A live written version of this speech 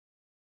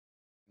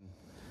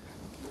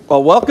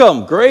Well,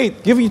 welcome.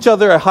 Great. Give each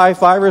other a high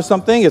five or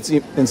something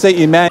and say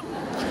amen.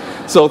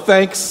 So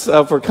thanks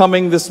for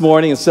coming this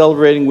morning and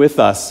celebrating with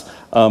us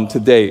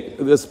today.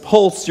 This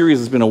whole series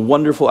has been a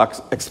wonderful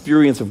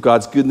experience of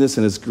God's goodness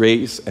and His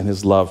grace and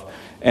His love.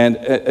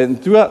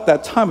 And throughout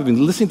that time, I've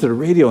been listening to the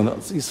radio, and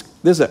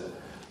there's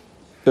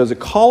a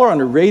caller on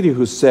the radio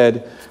who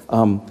said,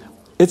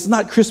 it's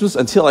not Christmas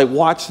until I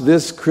watch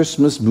this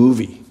Christmas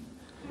movie.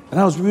 And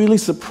I was really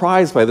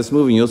surprised by this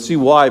movie. You'll see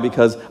why,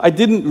 because I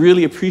didn't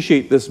really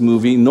appreciate this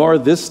movie nor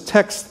this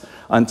text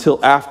until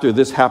after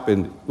this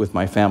happened with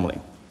my family.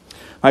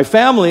 My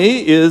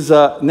family is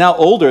now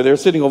older. They're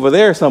sitting over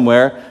there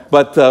somewhere,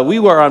 but we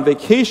were on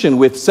vacation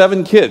with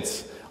 7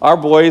 kids. Our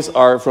boys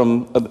are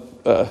from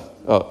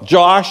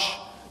Josh,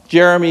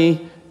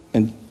 Jeremy,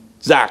 and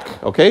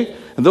Zach, okay?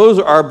 And those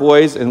are our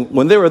boys, and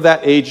when they were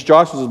that age,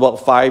 Josh was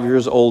about 5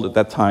 years old at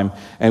that time,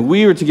 and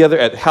we were together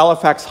at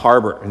Halifax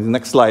Harbor. And the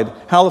next slide,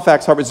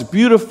 Halifax Harbor. It's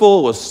beautiful.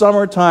 It was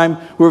summertime.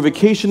 We were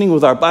vacationing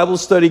with our Bible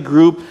study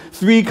group,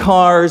 3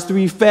 cars,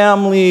 3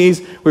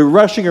 families. We were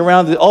rushing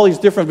around to all these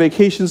different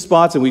vacation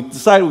spots, and we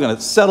decided we were going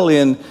to settle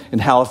in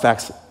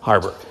Halifax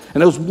Harbor.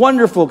 And it was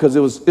wonderful because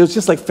it was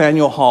just like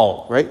Faneuil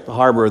Hall, right? The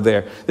harbor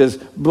there. There's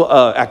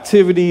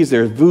activities,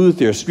 there's booths,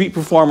 there's street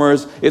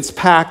performers. It's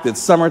packed, it's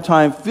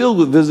summertime, filled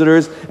with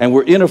visitors, and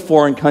we're in a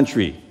foreign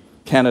country,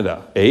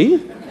 Canada. Eh?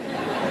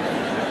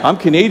 I'm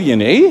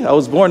Canadian, eh? I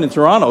was born in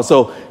Toronto,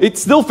 so it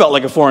still felt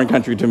like a foreign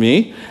country to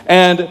me.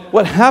 And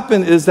what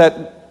happened is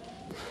that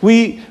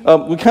we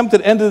come to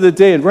the end of the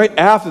day, and right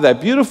after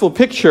that beautiful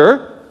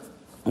picture,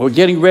 we're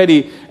getting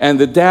ready, and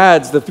the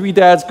 3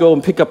 dads go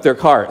and pick up their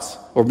cars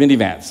or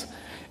minivans.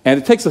 And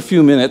it takes a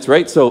few minutes,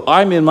 right? So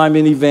I'm in my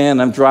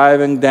minivan, I'm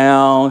driving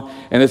down,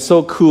 and it's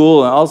so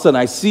cool, and all of a sudden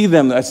I see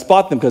them, I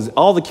spot them, because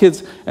all the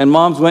kids and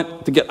moms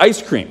went to get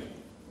ice cream.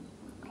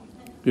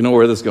 You know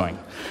where this is going.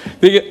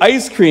 They get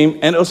ice cream,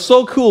 and it was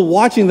so cool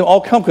watching them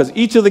all come, because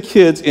each of the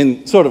kids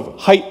in sort of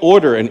height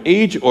order and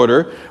age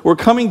order were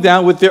coming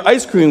down with their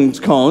ice cream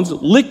cones,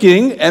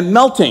 licking and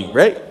melting,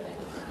 right?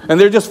 And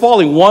they're just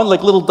falling, one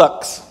like little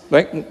ducks,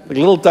 right? Like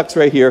little ducks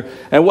right here.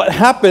 And what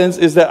happens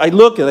is that I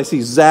look and I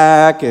see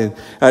Zach, and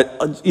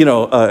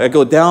I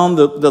go down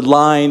the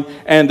line,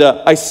 and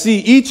I see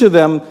each of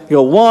them,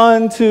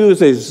 1, 2,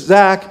 say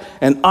Zach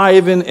and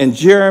Ivan and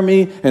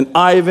Jeremy and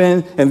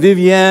Ivan and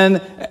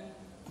Vivienne.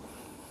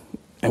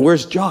 And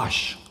where's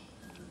Josh?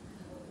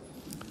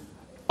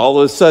 All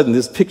of a sudden,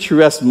 this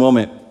picturesque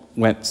moment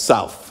went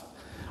south.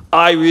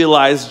 I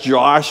realized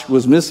Josh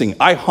was missing.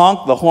 I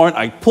honk the horn,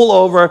 I pull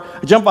over,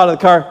 I jump out of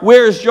the car.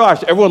 Where's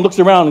Josh? Everyone looks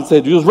around and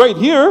says, he was right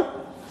here.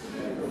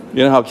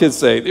 You know how kids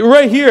say,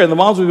 right here. And the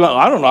moms would go,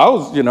 I don't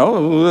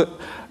know,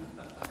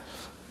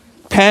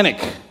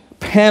 Panic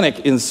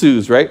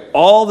ensues, right?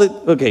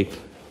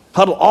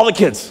 Huddle all the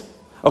kids.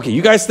 Okay,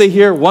 you guys stay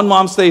here, one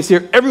mom stays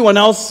here, everyone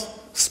else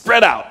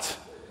spread out.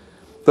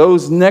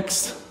 Those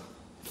next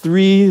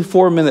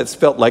 3-4 minutes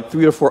felt like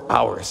 3 or 4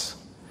 hours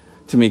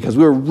to me, because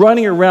we were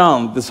running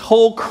around this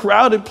whole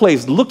crowded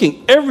place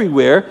looking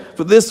everywhere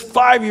for this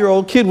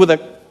 5-year-old kid with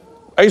an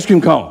ice cream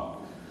cone.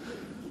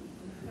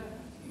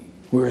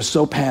 We were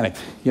so panicked.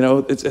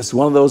 It's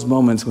one of those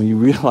moments when you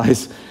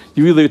realize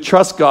you either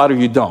trust God or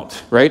you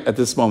don't, right, at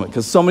this moment,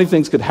 because so many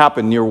things could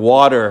happen near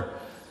water,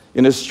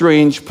 in a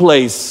strange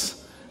place,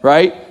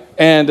 right?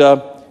 And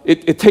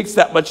it takes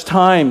that much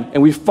time,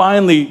 and we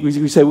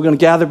say we're going to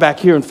gather back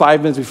here in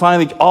 5 minutes. We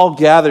finally all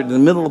gathered in the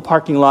middle of the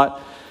parking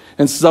lot,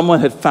 and someone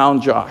had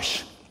found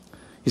Josh.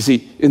 You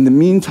see, in the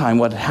meantime,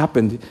 what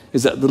happened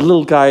is that the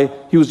little guy,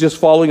 he was just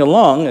following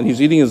along, and he was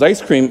eating his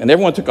ice cream, and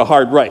everyone took a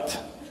hard right.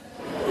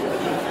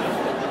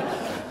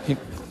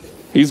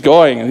 He's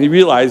going, and he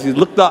realized, he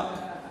looked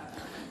up.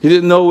 He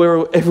didn't know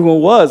where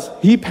everyone was.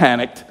 He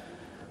panicked.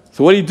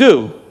 So what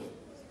do?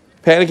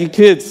 Panicking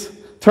kids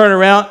turn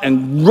around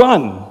and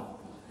run.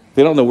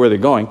 They don't know where they're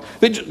going.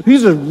 He just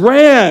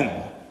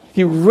ran.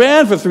 He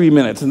ran for 3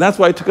 minutes, and that's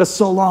why it took us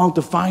so long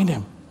to find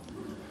him.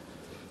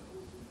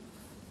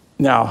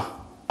 Now,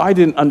 I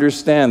didn't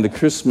understand the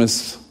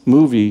Christmas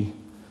movie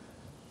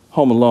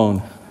Home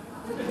Alone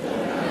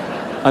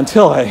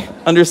until I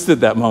understood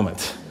that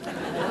moment.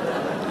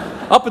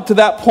 Up until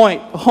that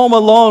point, Home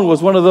Alone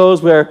was one of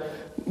those where,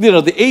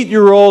 the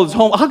 8-year-old is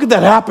home. How could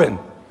that happen?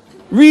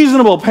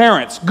 Reasonable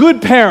parents,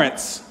 good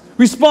parents,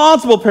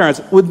 responsible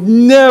parents would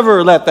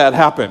never let that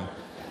happen.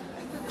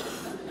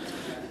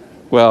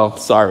 Well,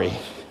 sorry.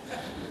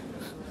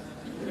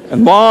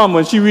 And mom,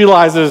 when she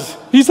realizes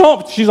he's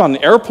home, she's on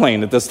an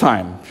airplane at this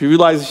time. She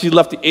realizes she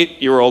left the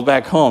 8-year-old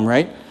back home,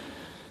 right?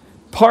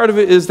 Part of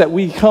it is that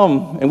we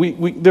come,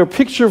 and there are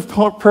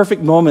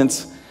picture-perfect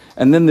moments,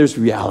 and then there's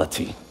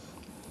reality.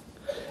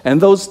 And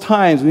those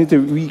times, we need to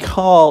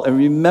recall and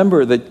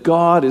remember that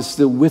God is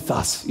still with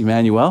us,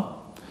 Emmanuel.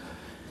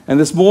 And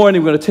this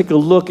morning, we're going to take a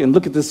look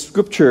at this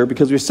scripture,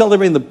 because we're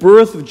celebrating the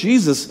birth of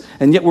Jesus,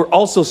 and yet we're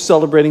also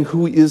celebrating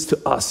who He is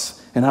to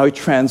us and how He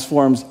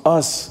transforms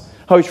us,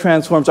 how He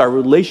transforms our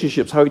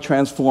relationships, how He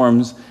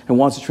transforms and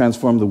wants to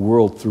transform the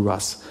world through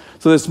us.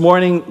 So this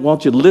morning,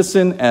 won't you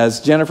listen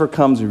as Jennifer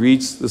comes and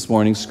reads this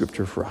morning's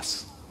scripture for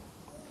us.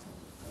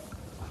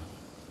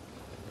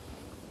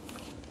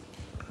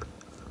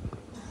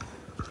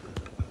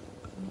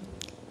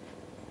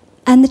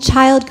 And the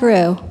child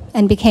grew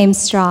and became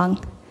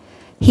strong.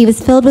 He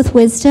was filled with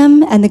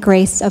wisdom, and the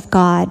grace of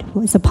God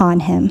was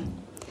upon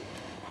him.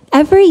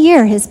 Every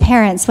year his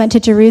parents went to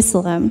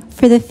Jerusalem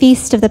for the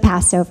feast of the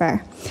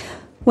Passover.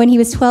 When he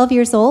was 12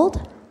 years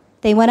old,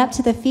 they went up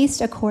to the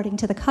feast according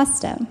to the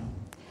custom.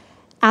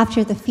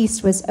 After the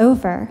feast was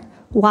over,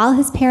 while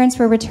his parents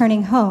were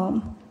returning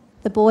home,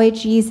 the boy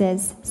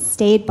Jesus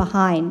stayed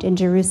behind in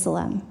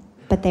Jerusalem,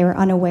 but they were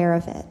unaware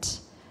of it.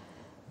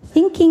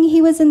 Thinking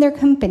he was in their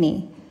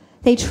company,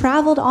 they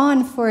traveled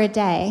on for a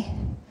day.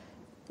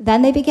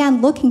 Then they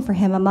began looking for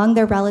him among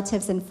their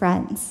relatives and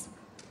friends.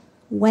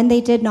 When they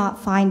did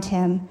not find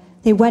him,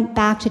 they went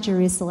back to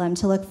Jerusalem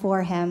to look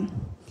for him.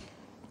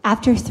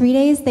 After 3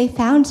 days, they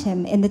found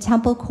him in the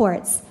temple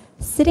courts,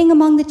 sitting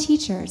among the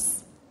teachers,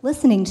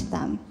 listening to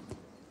them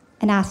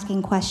and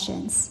asking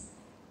questions.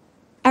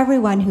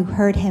 Everyone who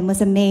heard him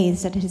was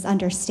amazed at his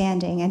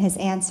understanding and his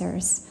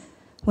answers.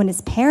 When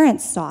his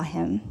parents saw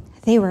him,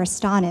 they were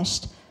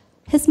astonished.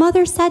 His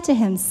mother said to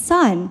him,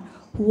 "Son,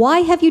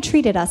 why have you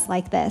treated us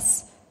like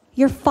this?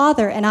 Your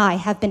father and I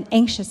have been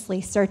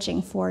anxiously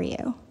searching for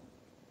you."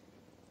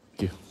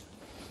 You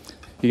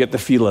get the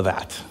feel of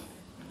that.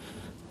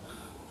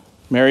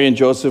 Mary and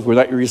Joseph were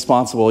not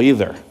irresponsible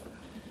either.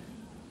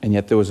 And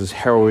yet there was this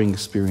harrowing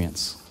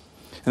experience.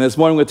 And this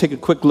morning, we're going to take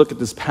a quick look at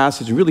this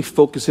passage and really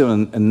focus in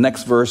on the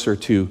next verse or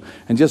two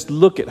and just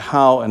look at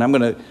how, and I'm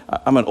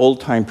an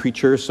old-time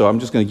preacher, so I'm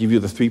just going to give you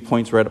the 3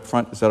 points right up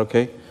front. Is that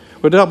okay?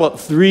 We're going to talk about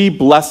 3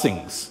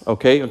 blessings,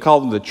 okay? I'll call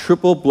them the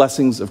triple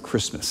blessings of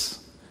Christmas.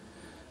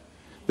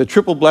 The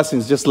triple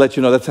blessings, just to let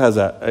you know, that has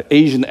an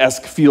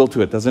Asian-esque feel to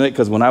it, doesn't it?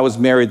 Because when I was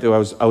married,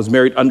 I was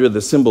married under the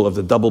symbol of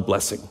the double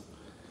blessing.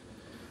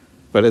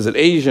 But as an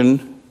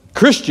Asian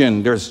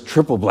Christian, there's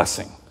triple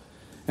blessing.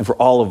 And for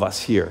all of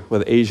us here,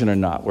 whether Asian or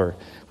not, we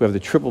have the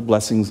triple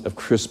blessings of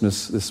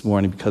Christmas this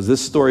morning, because this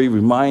story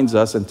reminds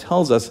us and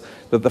tells us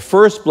that the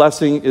first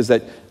blessing is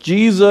that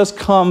Jesus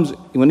comes,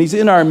 when he's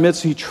in our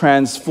midst, he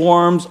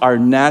transforms our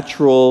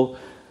natural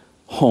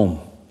home.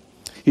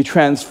 He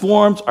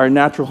transforms our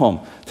natural home.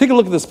 Take a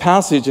look at this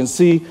passage and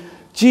see,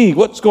 gee,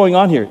 what's going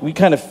on here? We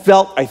kind of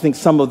felt, I think,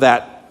 some of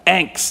that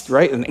angst,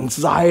 right? And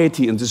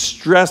anxiety and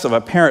distress of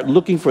a parent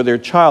looking for their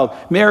child.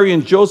 Mary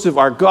and Joseph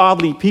are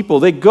godly people.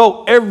 They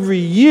go every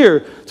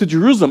year to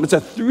Jerusalem. It's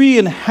a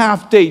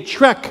 3.5-day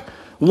trek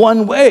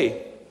one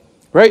way,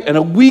 right? And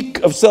a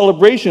week of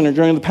celebration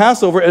during the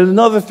Passover and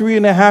another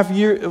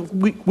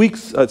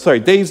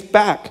 3.5 days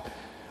back.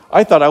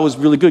 I thought I was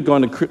really good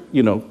going to,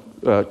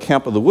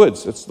 Camp of the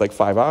Woods. It's like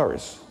 5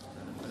 hours.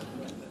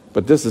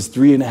 But this is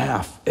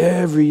 3.5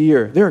 every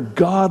year. They're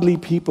godly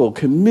people,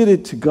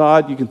 committed to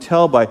God. You can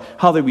tell by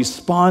how they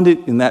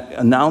responded in that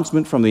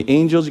announcement from the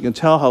angels. You can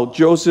tell how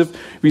Joseph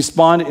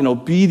responded in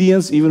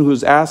obedience, even who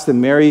was asked to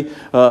marry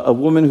a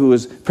woman who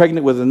was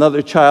pregnant with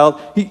another child.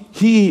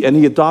 He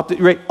adopted,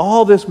 right?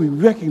 All this we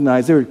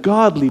recognize. They were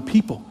godly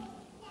people.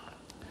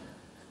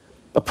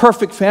 A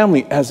perfect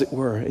family, as it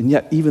were. And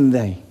yet even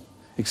they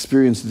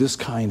experienced this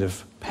kind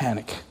of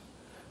panic,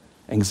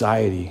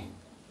 anxiety,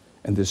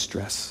 and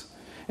distress.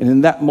 And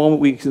in that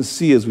moment, we can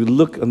see, as we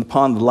look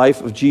upon the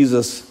life of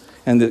Jesus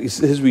and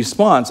his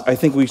response, I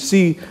think we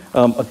see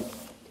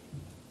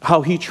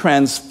how he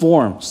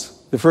transforms.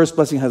 The first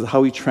blessing has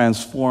how he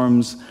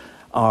transforms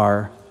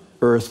our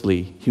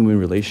earthly human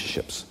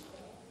relationships.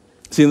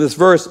 See, in this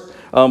verse,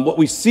 what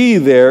we see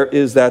there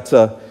is that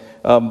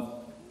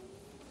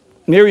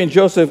Mary and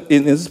Joseph,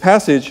 in this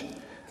passage,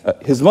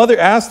 his mother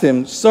asked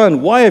him,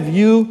 "Son, why have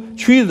you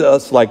treated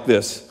us like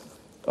this?"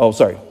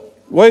 Why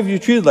have you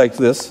treated like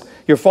this?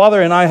 Your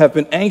father and I have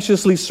been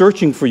anxiously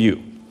searching for you.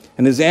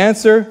 And his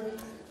answer,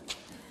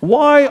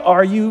 why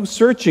are you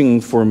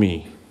searching for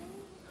me?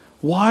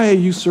 Why are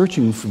you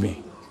searching for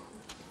me?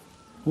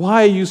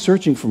 Why are you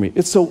searching for me?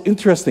 It's so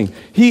interesting.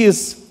 He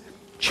is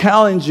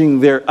challenging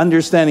their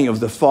understanding of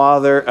the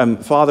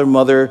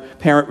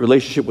father-mother-parent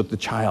relationship with the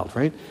child,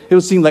 right? It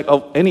would seem like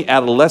any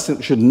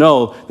adolescent should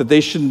know that they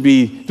shouldn't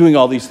be doing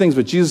all these things,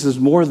 but Jesus is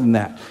more than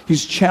that.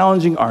 He's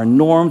challenging our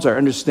norms, our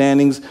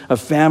understandings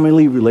of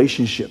family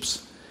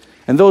relationships.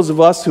 And those of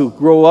us who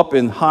grow up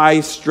in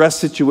high-stress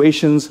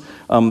situations,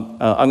 I'm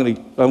going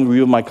to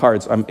reveal my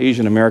cards. I'm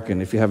Asian American,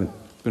 if you haven't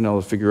been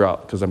able to figure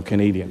out, because I'm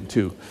Canadian,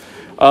 too.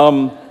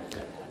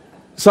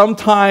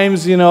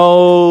 Sometimes,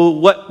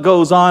 what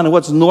goes on and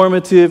what's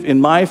normative in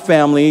my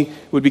family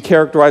would be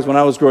characterized when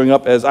I was growing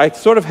up as I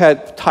sort of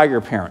had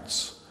tiger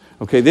parents,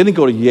 okay? They didn't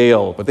go to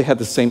Yale, but they had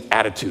the same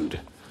attitude,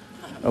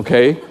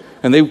 okay?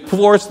 And they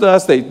forced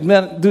us,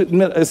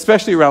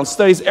 especially around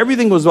studies.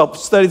 Everything was about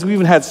studies. We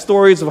even had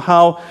stories of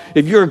how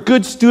if you're a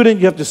good student,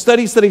 you have to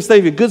study. If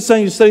you're a good son,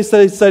 you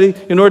study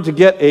in order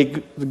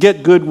to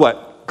get good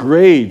what?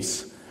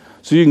 Grades.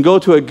 So you can go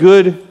to a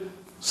good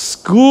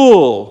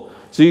school.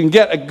 So you can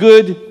get a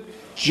good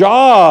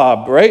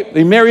job, right?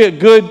 They marry a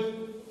good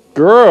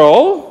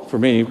girl, for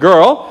me,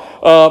 girl,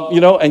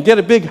 and get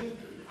a big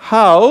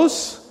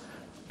house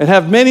and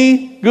have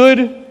many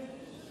good,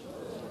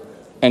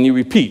 and you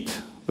repeat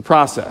the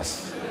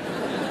process.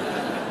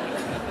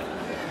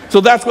 So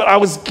that's what I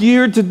was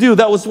geared to do.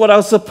 That was what I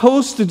was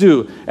supposed to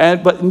do.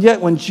 But yet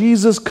when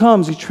Jesus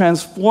comes, he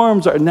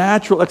transforms our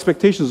natural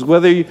expectations,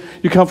 whether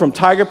you come from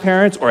tiger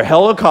parents or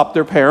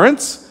helicopter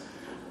parents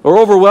or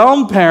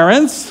overwhelmed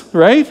parents,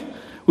 right?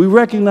 We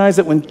recognize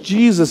that when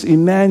Jesus,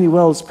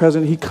 Emmanuel, is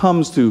present, he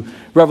comes to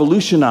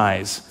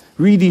revolutionize,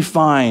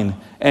 redefine,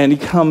 and he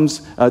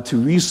comes to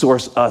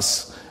resource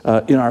us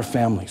in our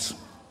families.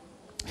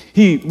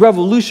 He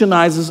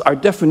revolutionizes our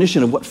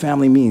definition of what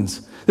family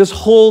means. This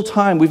whole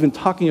time we've been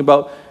talking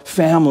about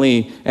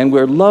family and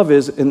where love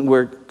is and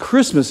where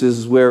Christmas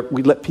is where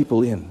we let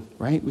people in,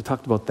 right? We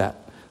talked about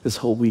that this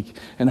whole week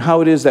and how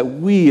it is that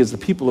we as the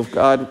people of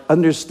God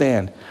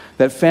understand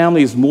that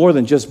family is more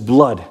than just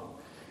blood.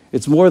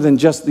 It's more than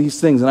just these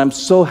things. And I'm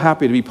so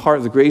happy to be part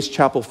of the Grace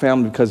Chapel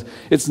family because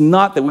it's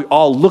not that we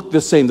all look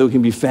the same that we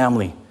can be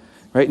family,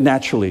 right?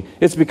 Naturally.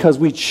 It's because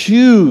we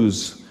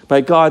choose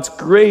by God's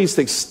grace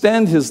to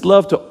extend his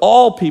love to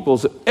all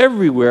peoples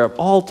everywhere of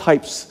all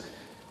types.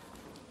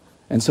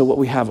 And so what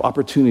we have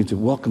opportunity to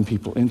welcome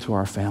people into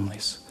our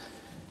families.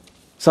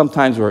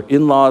 Sometimes we're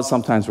in-laws,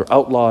 sometimes we're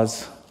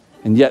outlaws,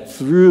 and yet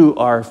through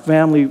our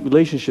family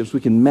relationships, we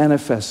can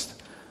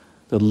manifest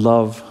the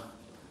love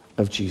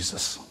of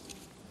Jesus.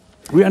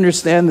 We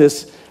understand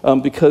this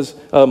because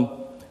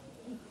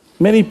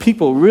many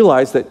people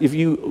realize that if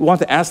you want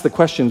to ask the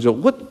questions,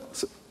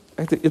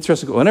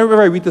 interesting.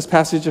 Whenever I read this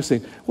passage, I say,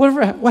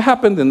 what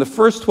happened in the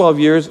first 12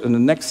 years and the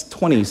next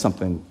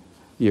 20-something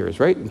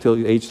years, right?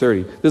 Until age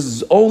 30. This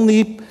is the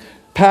only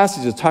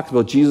passage that talks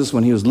about Jesus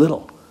when he was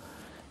little.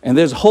 And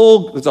there's a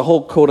whole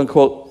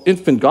quote-unquote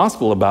infant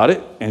gospel about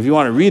it. And if you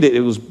want to read it,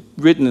 it was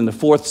written in the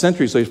 4th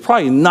century, so it's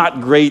probably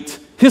not great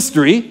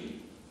history.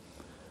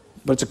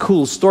 But it's a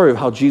cool story of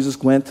how Jesus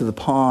went to the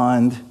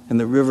pond and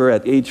the river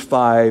at age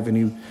 5, and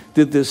he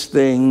did this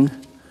thing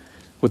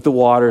with the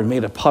water and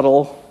made a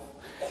puddle.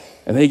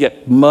 And then he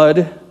got mud,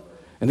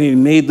 and then he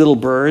made little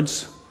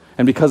birds.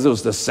 And because it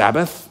was the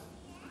Sabbath,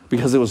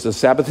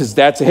 his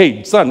dad said,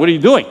 "Hey, son, what are you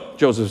doing?"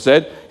 Joseph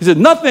said. He said,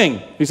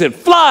 "Nothing." He said,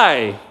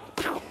 "Fly."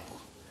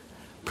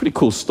 Pretty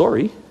cool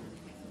story,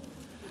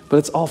 but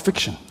it's all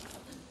fiction.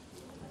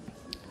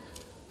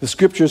 The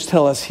scriptures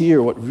tell us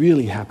here what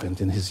really happened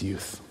in his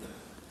youth.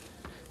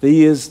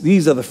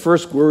 These are the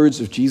first words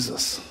of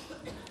Jesus.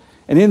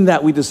 And in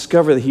that we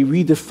discover that he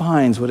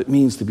redefines what it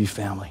means to be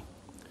family.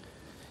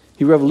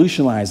 He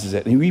revolutionizes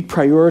it, and he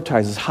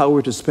reprioritizes how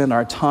we're to spend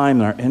our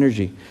time and our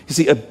energy. You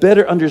see, a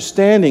better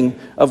understanding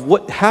of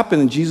what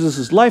happened in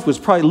Jesus' life was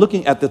probably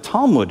looking at the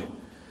Talmud,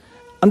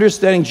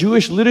 understanding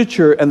Jewish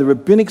literature and the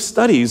rabbinic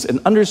studies, and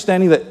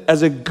understanding that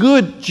as a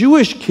good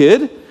Jewish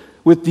kid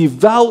with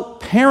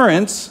devout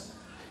parents,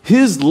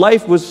 his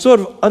life was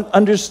sort of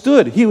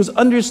understood. He was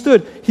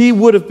understood. He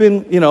would have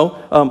been,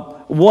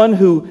 one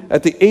who,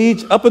 up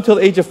until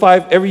the age of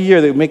 5, every year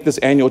they would make this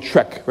annual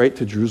trek, right,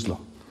 to Jerusalem.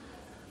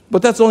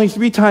 But that's only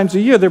 3 times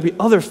a year. There'd be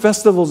other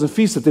festivals and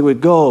feasts that they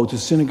would go to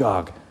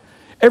synagogue.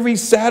 Every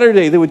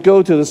Saturday they would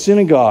go to the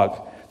synagogue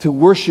to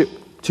worship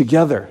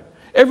together.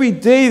 Every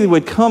day they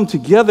would come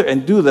together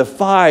and do the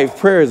 5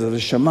 prayers of the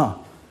Shema.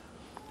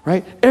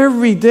 Right?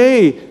 Every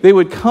day they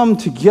would come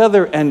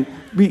together and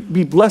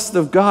be blessed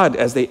of God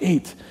as they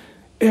ate.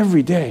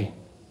 Every day.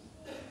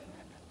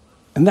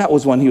 And that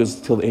was when he was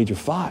till the age of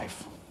 5.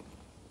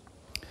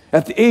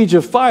 At the age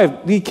of 5,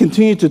 he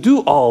continued to do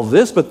all of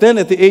this, but then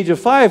at the age of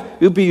 5,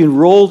 he would be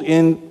enrolled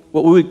in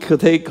what we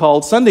would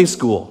call Sunday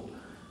school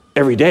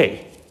every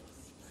day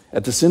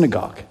at the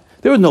synagogue.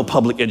 There was no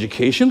public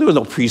education. There was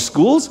no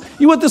preschools.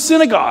 You went to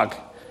synagogue.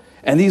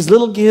 And these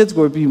little kids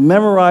would be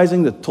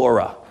memorizing the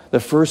Torah, the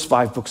first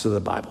 5 books of the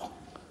Bible.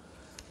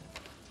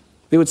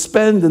 They would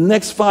spend the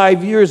next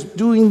 5 years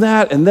doing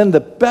that, and then the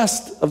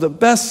best of the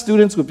best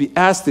students would be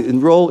asked to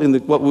enroll in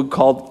what we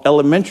call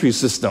elementary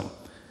system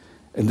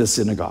in the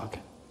synagogue.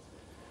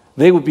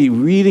 They would be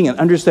reading and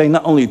understanding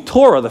not only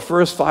Torah, the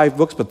first 5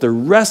 books, but the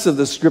rest of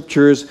the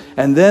scriptures,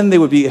 and then they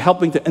would be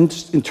helping to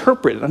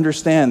interpret and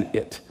understand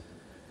it.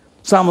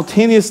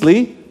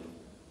 Simultaneously,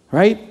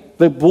 right,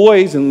 the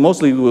boys, and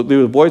mostly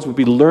the boys, would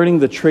be learning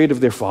the trade of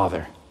their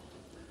father.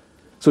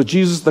 So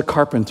Jesus the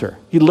carpenter,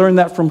 he learned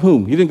that from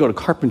whom? He didn't go to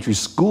carpentry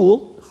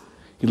school.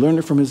 He learned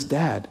it from his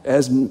dad,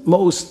 as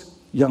most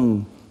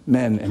young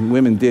men and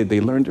women did. They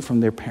learned it from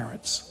their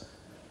parents.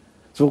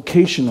 So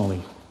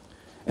vocationally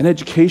and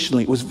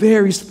educationally, it was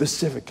very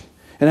specific.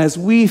 And as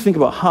we think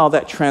about how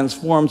that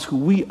transforms who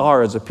we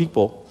are as a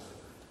people,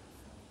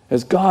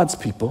 as God's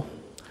people,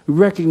 we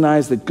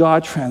recognize that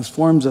God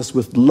transforms us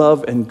with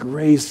love and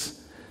grace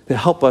to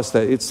help us,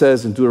 that it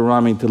says in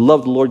Deuteronomy, to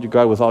love the Lord your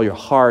God with all your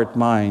heart,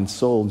 mind,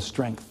 soul, and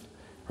strength.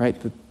 Right?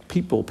 The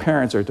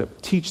parents are to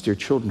teach their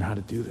children how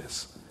to do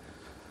this.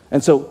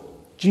 And so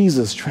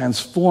Jesus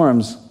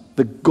transforms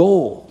the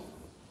goal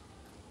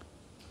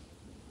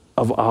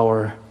of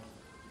our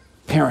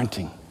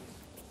parenting.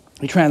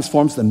 He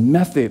transforms the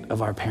method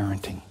of our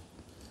parenting.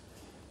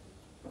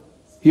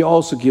 he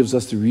also gives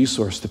us the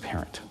resource to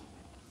parent.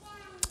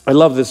 I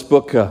love this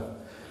book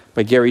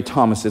by Gary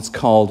Thomas. It's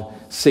called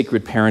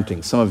Sacred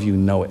Parenting. Some of you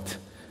know it.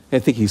 I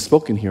think he's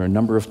spoken here a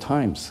number of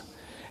times.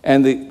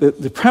 And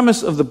the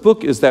premise of the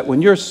book is that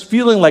when you're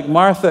feeling like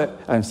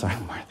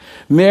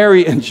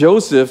Mary and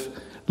Joseph,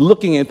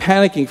 looking and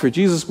panicking for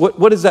Jesus,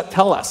 what does that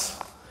tell us?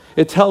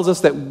 It tells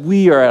us that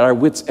we are at our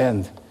wits'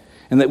 end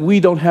and that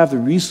we don't have the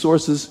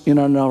resources in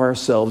and of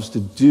ourselves to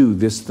do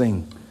this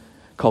thing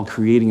called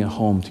creating a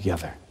home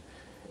together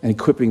and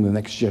equipping the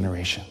next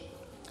generation.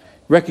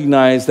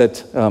 Recognize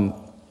that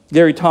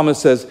Gary Thomas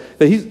says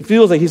that he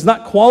feels that he's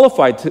not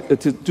qualified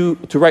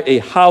to write a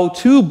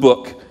how-to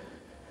book,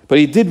 but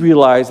he did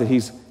realize that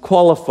he's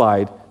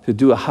qualified to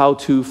do a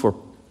how-to for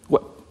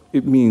what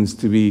it means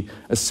to be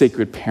a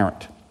sacred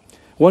parent.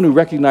 One who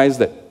recognizes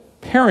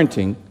that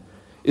parenting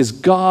is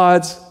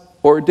God's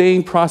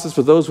ordained process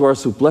for those who are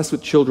so blessed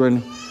with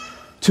children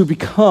to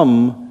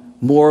become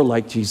more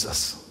like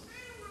Jesus.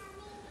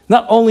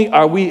 Not only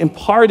are we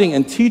imparting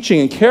and teaching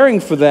and caring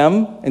for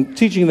them and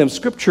teaching them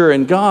Scripture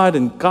and God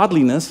and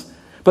godliness,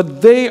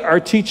 but they are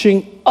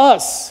teaching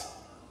us.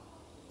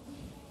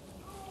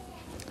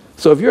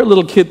 So if you're a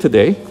little kid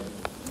today,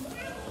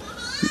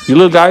 you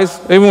little guys,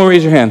 everyone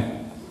raise your hand.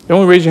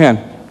 Everyone raise your hand.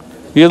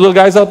 You little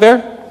guys out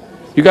there?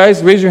 You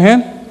guys raise your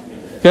hand?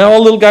 Can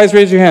all little guys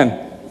raise your hand?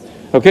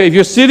 Okay, if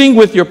you're sitting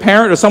with your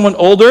parent or someone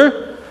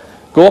older,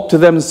 go up to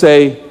them and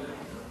say,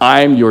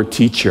 I'm your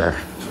teacher.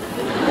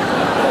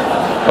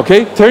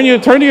 Okay, turn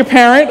to your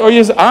parent or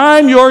you say,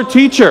 I'm your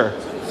teacher.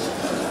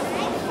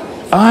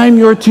 I'm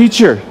your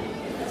teacher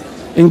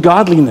in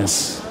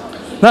godliness.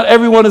 Not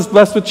everyone is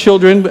blessed with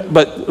children,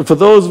 but for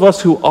those of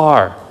us who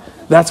are,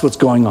 that's what's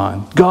going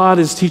on. God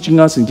is teaching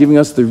us and giving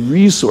us the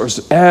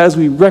resource as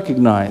we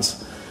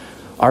recognize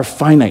our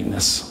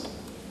finiteness,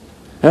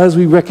 as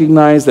we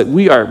recognize that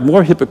we are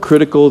more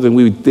hypocritical than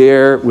we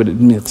would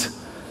admit.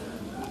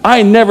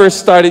 I never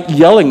started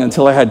yelling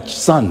until I had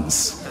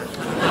sons.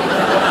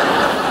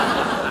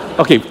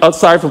 Okay,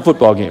 outside from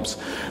football games,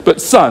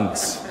 but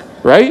sons,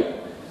 right?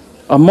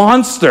 A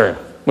monster.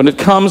 When it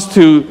comes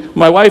to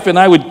my wife and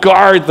I would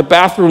guard the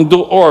bathroom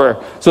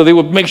door, so they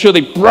would make sure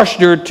they brushed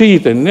their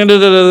teeth and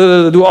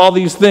do all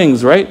these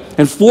things, right?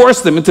 And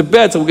force them into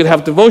bed so we could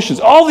have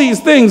devotions. All these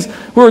things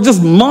were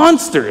just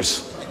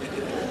monsters.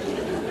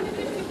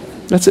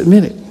 Let's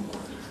admit it.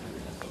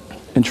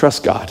 And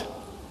trust God.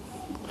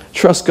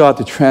 Trust God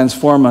to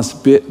transform us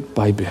bit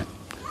by bit.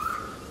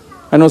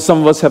 I know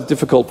some of us have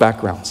difficult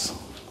backgrounds.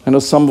 I know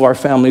some of our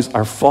families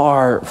are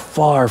far,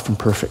 far from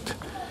perfect.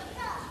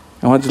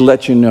 I want to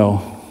let you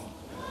know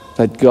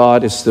that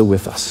God is still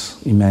with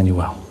us,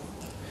 Emmanuel.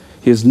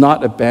 He has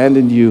not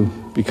abandoned you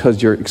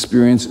because your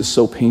experience is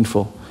so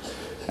painful.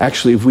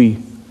 Actually, if we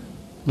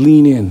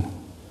lean in,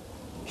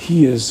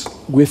 He is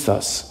with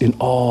us in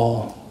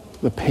all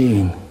the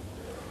pain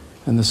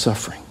and the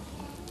suffering.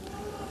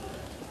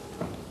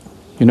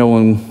 You know,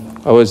 when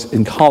I was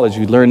in college,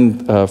 we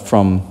learned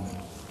from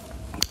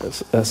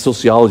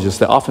sociologists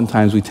that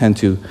oftentimes we tend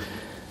to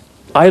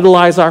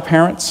idolize our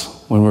parents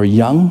when we're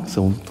young.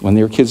 So when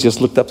their kids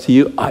just looked up to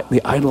you, they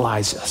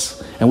idolize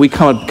us. And we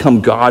kind of become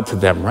God to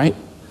them, right?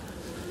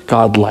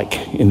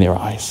 God-like in their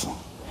eyes.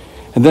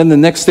 And then the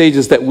next stage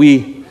is that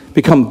we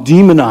become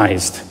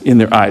demonized in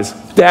their eyes.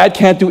 Dad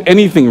can't do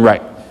anything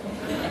right.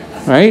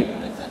 Right?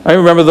 I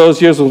remember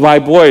those years with my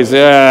boys.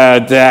 Yeah,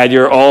 Dad,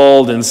 you're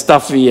old and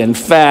stuffy and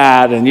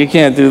fat, and you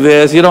can't do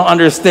this. You don't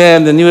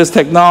understand the newest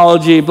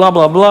technology, blah,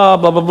 blah, blah,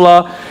 blah, blah,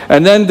 blah.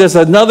 And then there's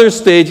another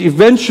stage.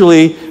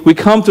 Eventually, we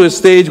come to a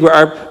stage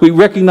where we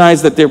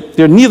recognize that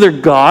they're neither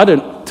God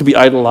and to be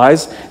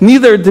idolized,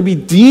 neither to be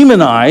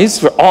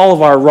demonized for all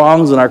of our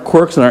wrongs and our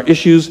quirks and our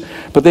issues,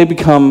 but they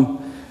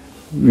become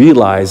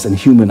realized and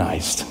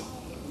humanized.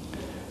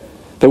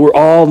 That we're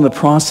all in the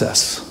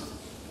process.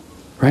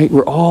 Right?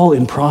 We're all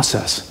in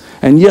process.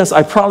 And yes,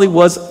 I probably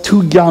was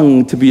too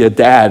young to be a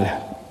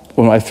dad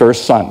when my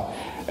first son.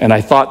 And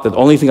I thought that the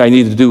only thing I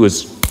needed to do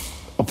was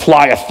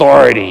apply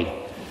authority.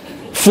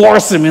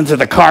 Force him into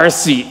the car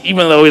seat,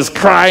 even though he's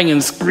crying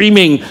and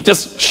screaming.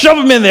 Just shove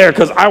him in there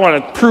because I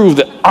want to prove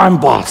that I'm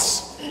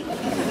boss.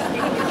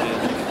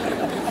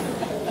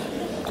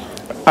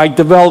 I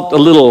developed a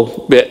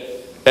little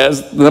bit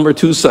as the number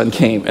 2 son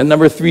came and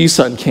number 3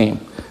 son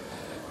came.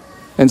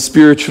 And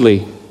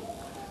spiritually,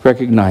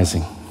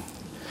 recognizing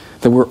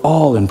that we're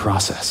all in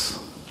process.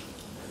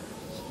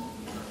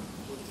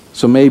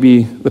 So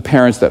maybe the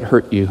parents that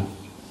hurt you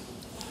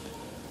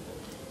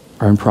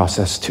are in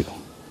process too.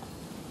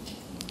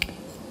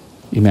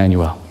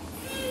 Emmanuel.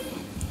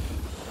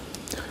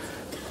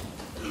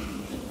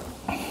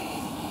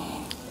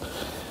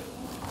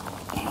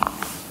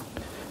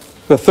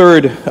 The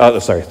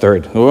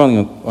third. We're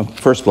on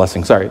first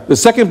blessing, sorry. The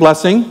second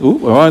blessing,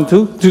 we're on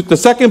to the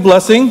second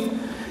blessing.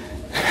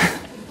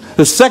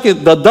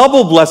 The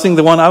double blessing,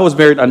 the one I was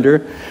married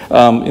under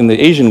in the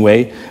Asian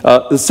way,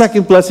 the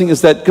second blessing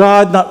is that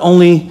God not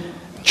only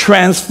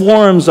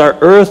transforms our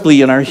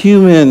earthly and our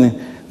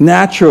human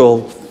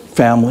natural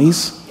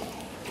families,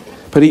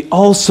 but He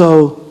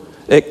also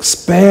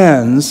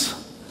expands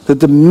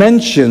the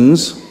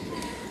dimensions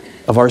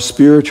of our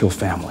spiritual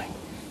family.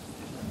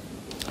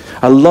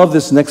 I love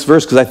this next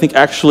verse because I think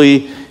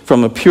actually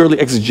from a purely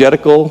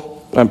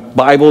exegetical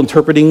Bible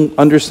interpreting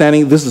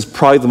understanding, this is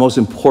probably the most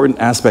important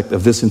aspect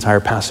of this entire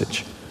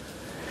passage.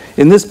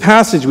 In this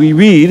passage we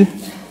read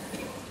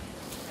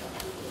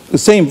the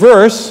same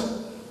verse.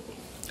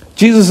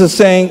 Jesus is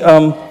saying,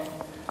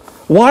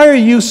 why are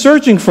you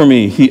searching for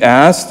me? He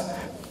asked.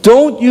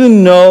 Don't you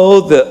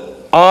know that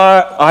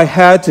I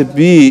had to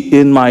be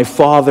in my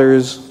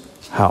Father's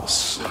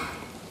house?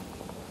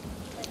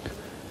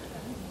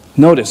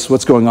 Notice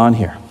what's going on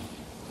here.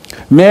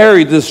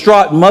 Mary, the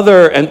distraught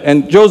mother,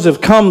 and Joseph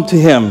come to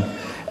him,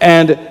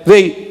 and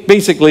they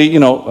basically,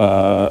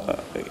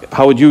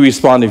 how would you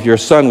respond if your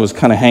son was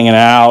kind of hanging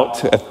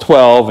out at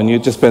 12 and you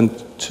just spent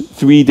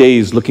 3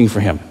 days looking for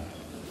him?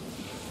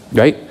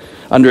 Right?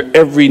 Under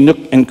every nook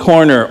and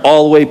corner,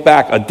 all the way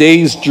back, a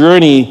day's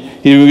journey,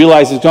 he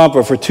realizes, John,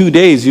 but for 2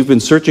 days you've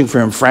been searching for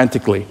him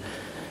frantically.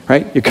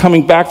 Right? You're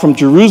coming back from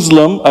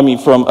Jerusalem,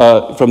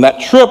 from that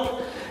trip,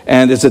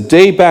 and it's a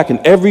day back, and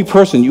every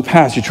person you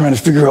pass, you're trying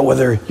to figure out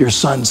whether your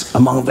son's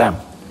among them.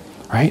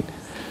 Right?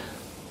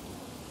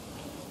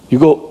 You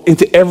go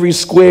into every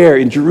square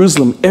in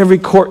Jerusalem, every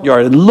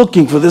courtyard, and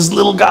looking for this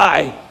little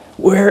guy.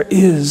 Where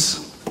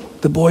is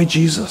the boy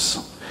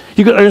Jesus?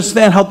 You can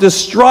understand how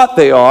distraught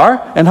they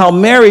are and how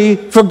Mary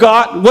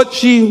forgot what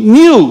she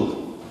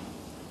knew.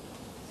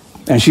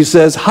 And she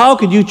says, how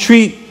could you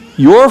treat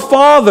your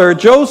father,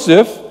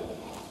 Joseph,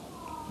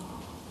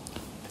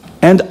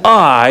 and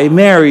I,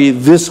 Mary,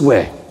 this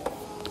way?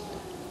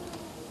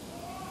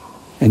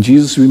 And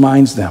Jesus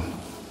reminds them,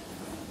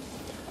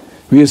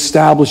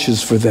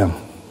 reestablishes for them,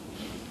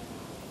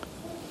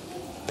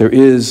 there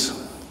is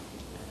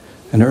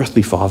an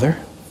earthly father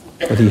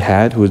that he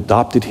had who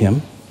adopted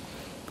him,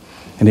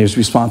 and there's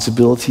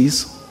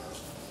responsibilities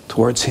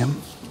towards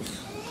him,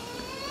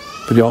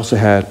 but he also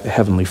had a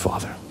heavenly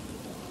Father.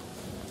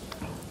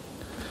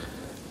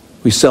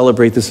 We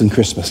celebrate this in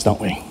Christmas,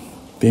 don't we?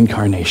 The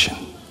incarnation.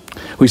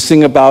 We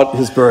sing about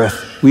his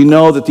birth. We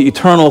know that the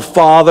eternal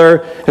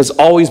Father has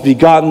always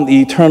begotten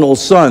the eternal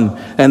Son,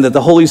 and that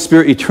the Holy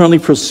Spirit eternally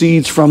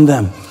proceeds from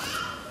them.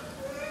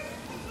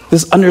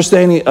 This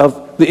understanding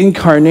of the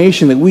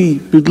incarnation that we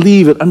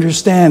believe and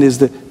understand is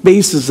the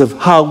basis of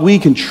how we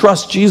can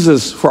trust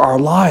Jesus for our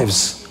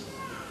lives.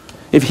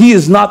 If he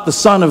is not the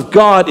Son of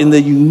God in the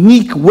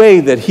unique way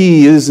that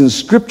he is in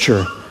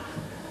Scripture,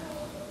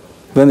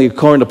 then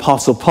according to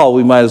Apostle Paul,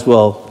 we might as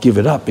well give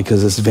it up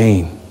because it's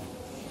vain.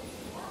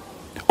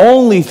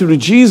 Only through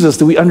Jesus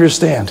do we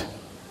understand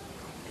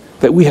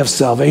that we have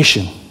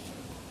salvation,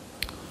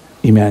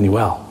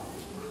 Emmanuel.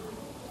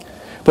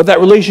 But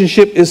that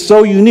relationship is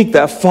so unique,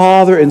 that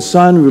father and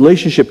son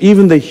relationship,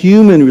 even the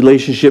human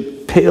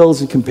relationship pales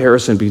in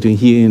comparison between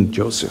he and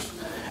Joseph,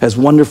 as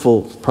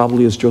wonderful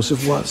probably as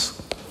Joseph was.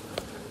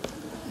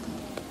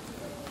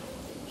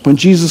 When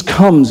Jesus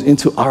comes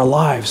into our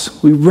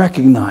lives, we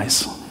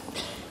recognize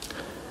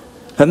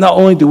that not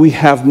only do we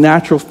have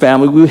natural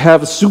family, we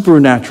have a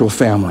supernatural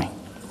family.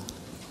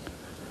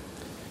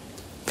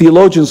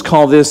 Theologians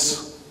call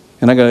this,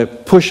 and I'm going to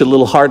push a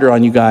little harder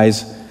on you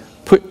guys,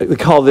 they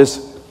call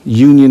this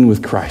union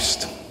with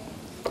Christ.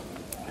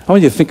 I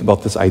want you to think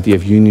about this idea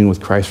of union with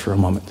Christ for a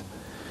moment.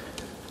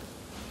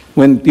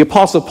 When the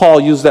Apostle Paul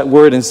used that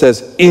word and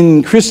says,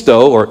 in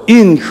Christo, or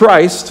in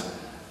Christ,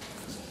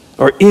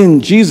 or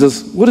in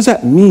Jesus, what does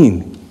that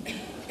mean?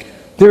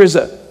 There is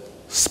a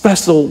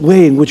special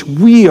way in which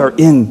we are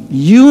in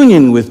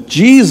union with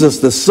Jesus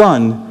the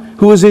Son,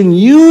 who is in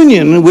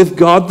union with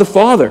God the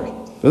Father.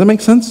 Does that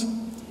make sense?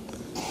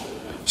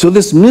 So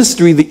this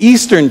mystery, the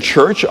Eastern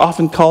Church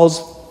often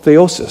calls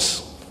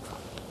theosis.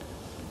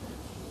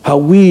 How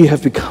we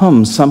have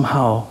become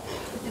somehow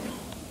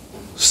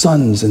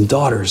sons and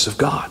daughters of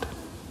God,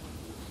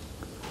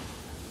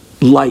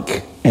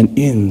 like and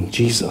in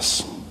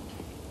Jesus.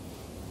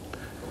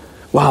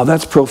 Wow,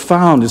 that's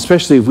profound,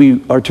 especially if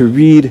we are to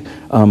read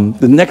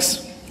the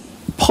next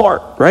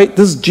part, right?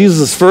 This is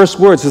Jesus' first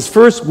words. His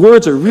first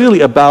words are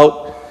really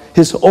about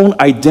his own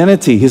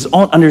identity, his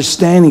own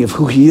understanding of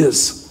who he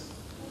is.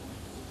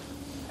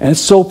 And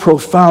it's so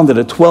profound that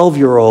a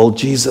 12-year-old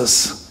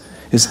Jesus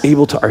is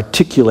able to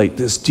articulate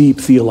this deep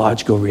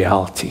theological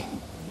reality.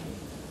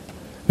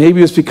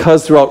 Maybe it's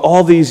because throughout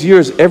all these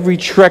years, every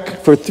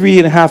trek for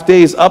 3.5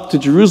 days up to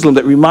Jerusalem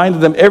that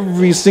reminded them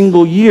every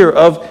single year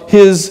of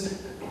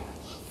his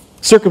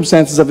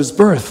circumstances of his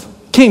birth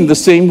came the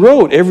same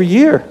road every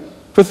year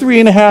for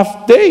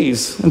 3.5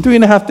 days and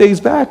 3.5 days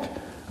back.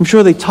 I'm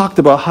sure they talked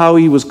about how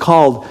he was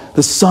called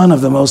the Son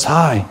of the Most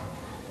High,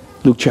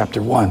 Luke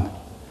chapter 1,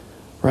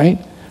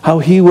 right? How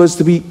he was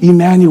to be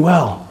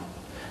Emmanuel,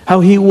 how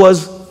he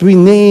was to be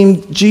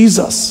named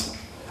Jesus.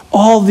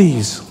 All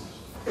these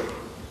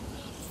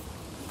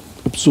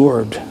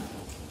absorbed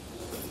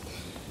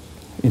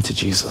into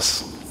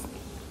Jesus.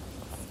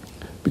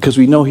 Because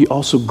we know he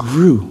also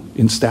grew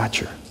in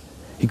stature.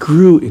 He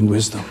grew in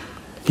wisdom.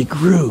 He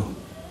grew.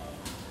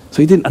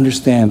 So he didn't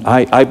understand,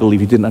 I believe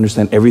he didn't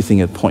understand everything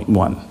at point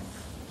one.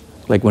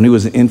 Like when he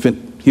was an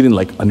infant, He didn't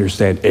like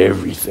understand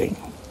everything.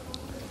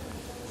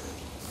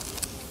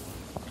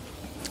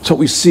 So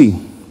we see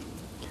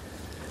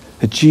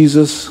that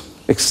Jesus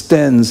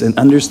extends and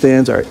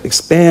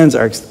expands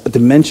our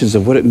dimensions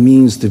of what it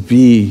means to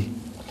be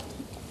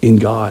in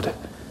God.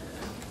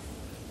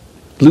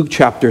 Luke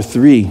chapter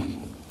 3,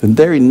 the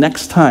very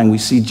next time we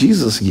see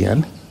Jesus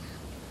again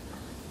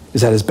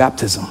is at his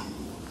baptism.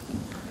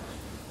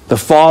 The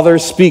Father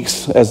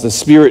speaks as the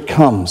Spirit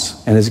comes,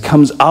 and as he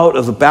comes out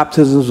of the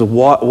baptisms of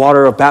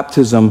water of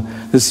baptism,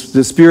 the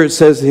Spirit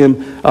says to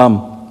him,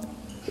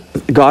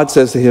 God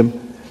says to him,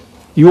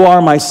 "You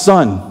are my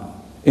Son,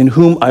 in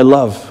whom I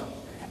love,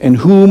 in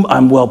whom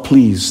I'm well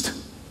pleased."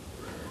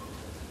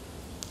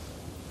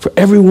 For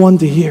everyone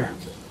to hear,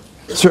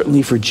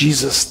 certainly for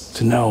Jesus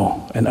to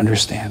know and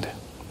understand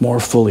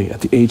more fully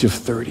at the age of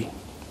 30.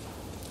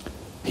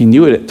 He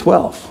knew it at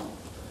 12.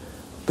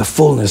 The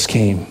fullness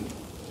came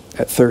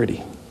at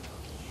 30.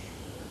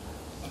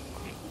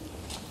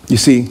 You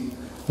see,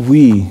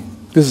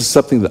 this is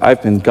something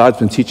that God's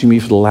been teaching me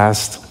for the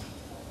last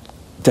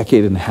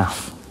decade and a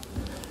half.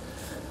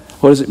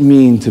 What does it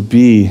mean to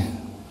be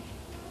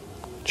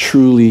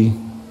truly,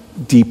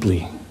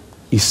 deeply,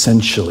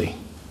 essentially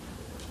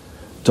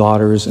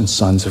daughters and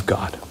sons of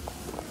God?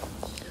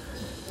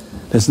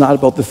 It's not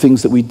about the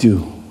things that we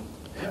do.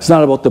 It's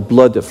not about the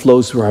blood that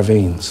flows through our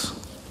veins.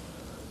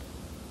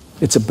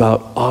 It's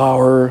about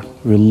our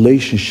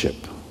relationship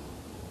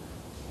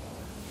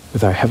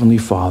with our Heavenly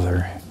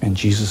Father and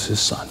Jesus, his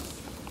Son.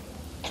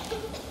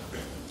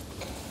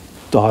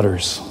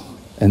 Daughters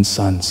and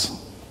sons,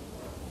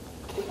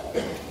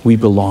 we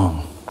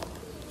belong.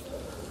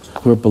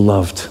 We're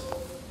beloved,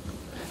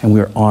 and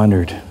we are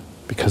honored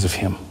because of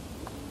him.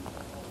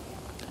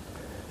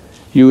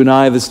 You and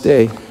I this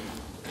day,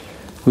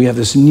 we have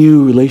this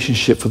new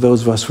relationship for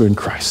those of us who are in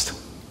Christ.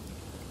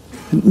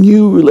 A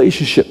new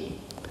relationship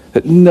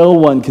that no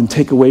one can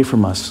take away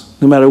from us,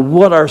 no matter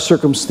what our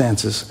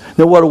circumstances,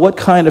 no matter what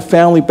kind of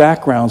family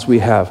backgrounds we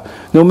have,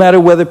 no matter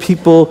whether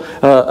people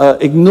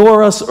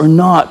ignore us or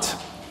not.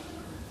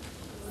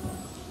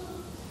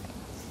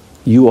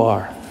 You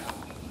are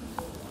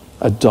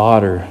a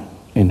daughter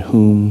in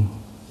whom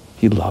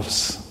he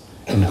loves,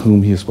 in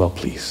whom he is well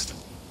pleased.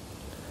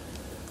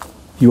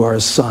 You are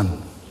a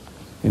son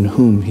in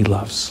whom he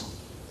loves,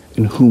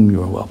 in whom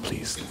you are well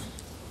pleased.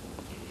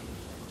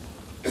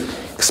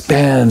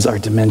 Expands our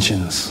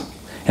dimensions.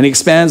 And he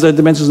expands our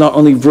dimensions not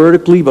only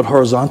vertically, but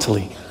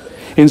horizontally.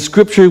 In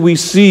Scripture, we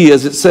see,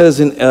 as it says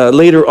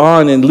later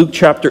on in Luke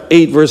chapter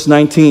 8, verse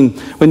 19,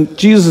 when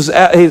Jesus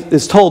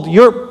is told,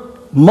 "Your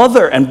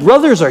mother and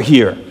brothers are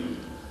here."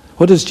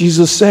 What does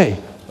Jesus say?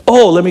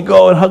 "Oh, let me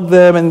go and hug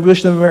them and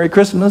wish them a Merry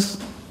Christmas."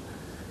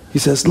 He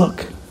says,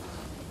 "Look,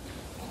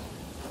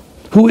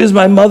 who is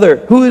my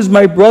mother? Who is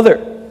my brother?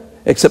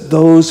 Except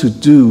those who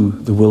do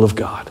the will of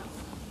God."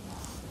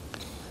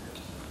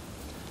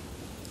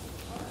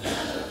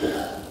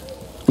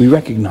 We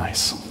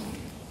recognize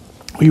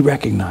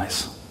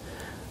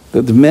that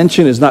the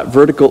dimension is not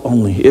vertical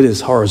only, it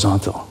is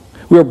horizontal.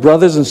 We are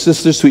brothers and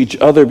sisters to each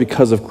other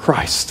because of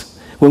Christ.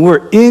 When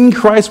we're in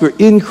Christ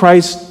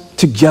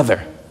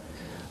together,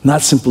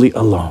 not simply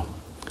alone.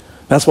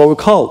 That's why we're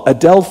called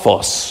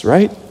Adelphos,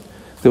 right?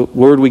 The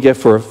word we get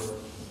for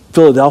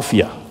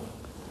Philadelphia.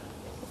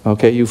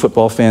 Okay, you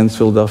football fans,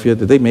 Philadelphia,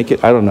 did they make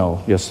it? I don't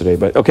know yesterday,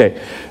 but okay.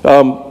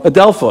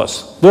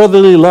 Adelphos,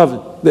 brotherly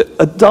love.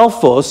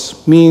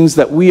 Adelphos means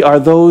that we are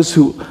those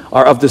who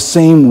are of the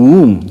same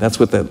womb. That's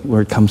what that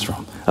word comes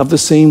from. Of the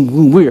same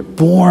womb. We are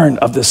born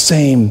of the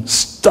same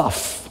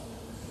stuff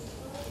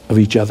of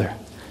each other.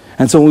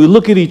 And so when we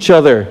look at each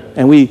other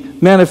and we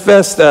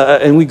manifest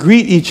and we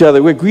greet each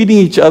other, we're greeting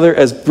each other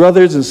as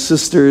brothers and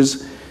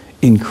sisters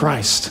in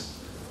Christ.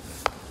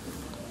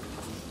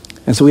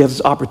 And so we have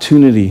this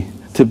opportunity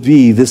to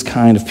be this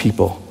kind of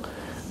people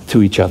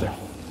to each other.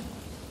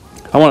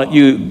 I want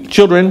you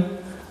children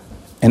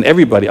and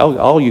everybody,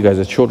 all you guys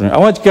are children, I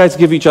want you guys to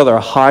give each other a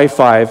high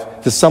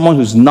five to someone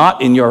who's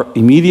not in your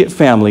immediate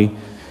family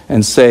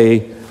and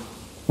say,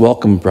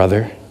 "Welcome,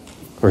 brother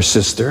or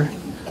sister.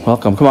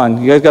 Welcome." Come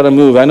on, you guys got to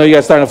move. I know you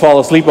guys are starting to fall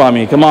asleep on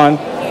me. Come on.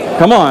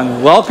 Come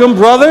on. Welcome,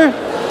 brother.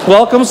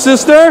 Welcome,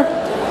 sister.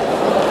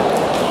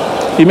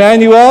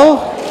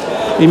 Emmanuel.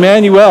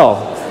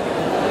 Emmanuel.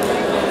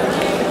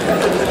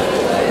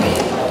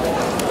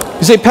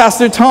 You say,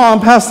 Pastor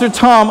Tom,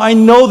 I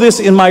know this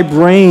in my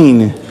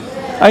brain.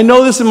 I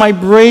know this in my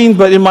brain,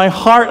 but in my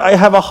heart, I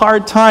have a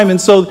hard time. And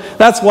so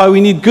that's why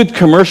we need good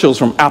commercials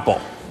from Apple.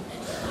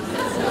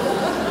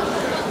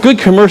 Good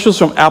commercials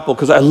from Apple,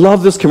 because I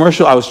love this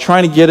commercial. I was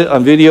trying to get it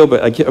on video,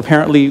 but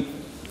apparently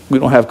we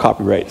don't have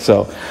copyright.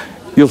 So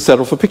you'll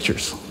settle for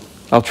pictures.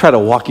 I'll try to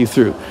walk you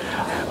through.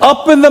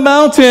 Up in the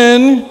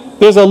mountain,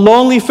 there's a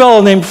lonely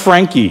fellow named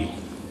Frankie.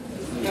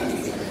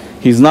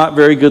 He's not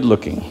very good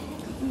looking.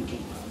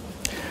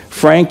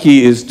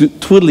 Frankie is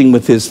twiddling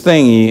with his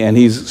thingy, and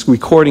he's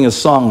recording a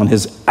song on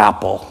his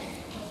Apple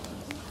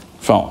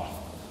phone.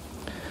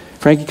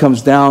 Frankie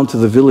comes down to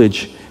the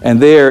village,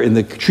 and there in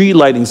the tree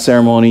lighting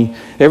ceremony,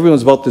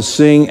 everyone's about to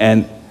sing,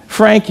 and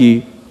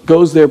Frankie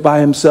goes there by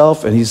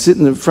himself, and he's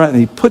sitting in front, and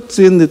he puts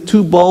in the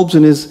 2 bulbs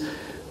in his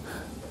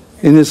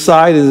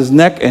side, in his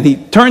neck, and he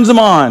turns them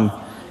on,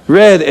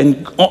 red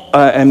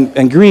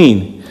and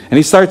green, and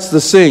he starts to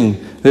sing,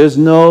 "There's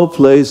no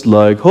place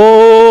like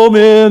home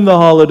in the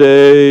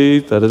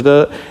holidays,"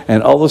 da-da-da.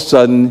 And all of a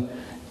sudden,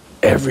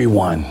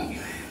 everyone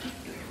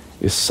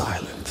is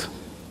silent.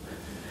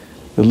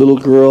 The little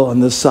girl on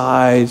the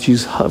side,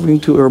 she's hovering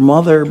to her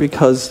mother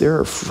because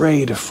they're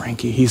afraid of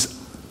Frankie. He's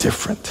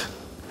different.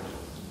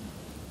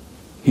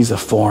 He's a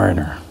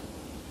foreigner.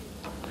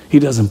 He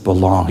doesn't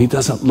belong. He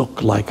doesn't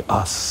look like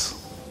us.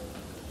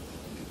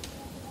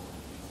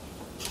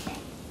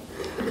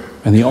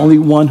 And the only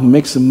one who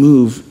makes a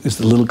move is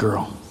the little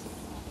girl.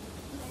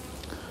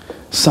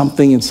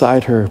 Something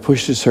inside her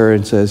pushes her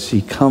and says,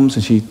 she comes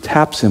and she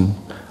taps him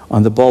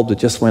on the bulb that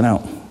just went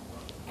out.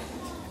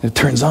 And it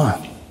turns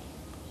on.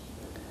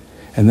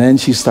 And then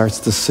she starts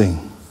to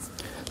sing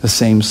the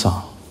same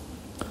song.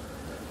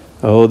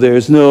 "Oh,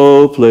 there's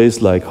no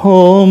place like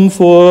home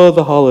for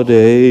the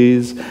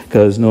holidays,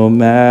 'cause no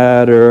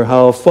matter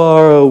how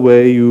far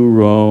away you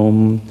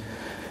roam,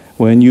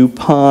 when you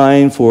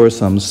pine for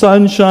some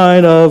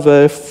sunshine of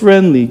a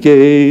friendly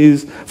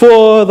gaze,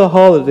 for the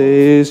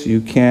holidays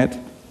you can't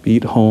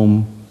beat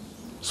home,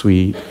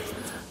 sweet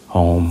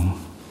home."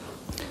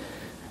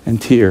 And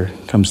tear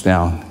comes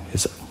down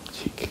his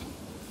cheek.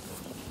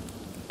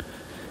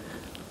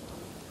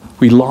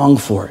 We long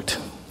for it.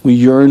 We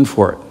yearn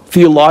for it.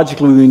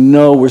 Theologically, we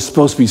know we're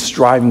supposed to be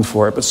striving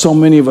for it, but so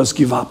many of us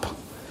give up.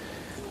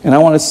 And I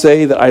want to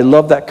say that I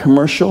love that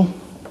commercial,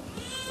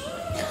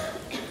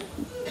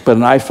 but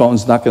an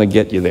iPhone's not going to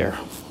get you there.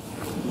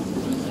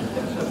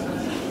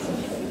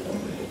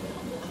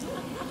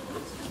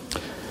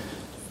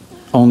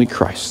 Only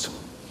Christ.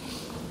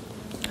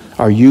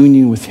 Our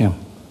union with Him.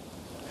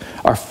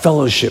 Our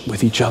fellowship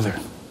with each other.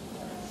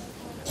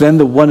 Then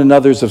the one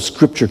another's of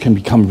Scripture can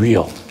become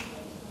real.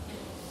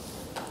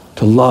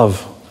 To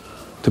love,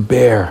 to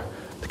bear,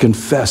 to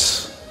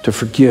confess, to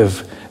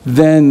forgive.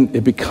 Then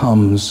it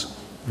becomes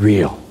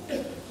real.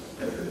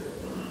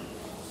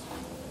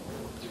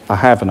 I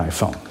have an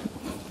iPhone.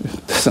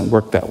 It doesn't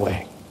work that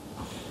way.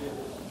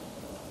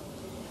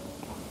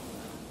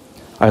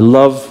 I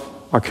love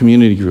our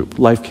community group,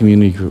 Life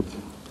Community Group,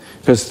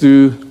 because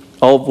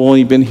I've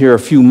only been here a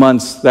few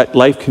months, that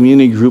Life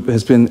Community Group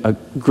has been a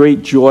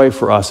great joy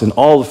for us and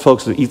all the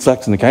folks at East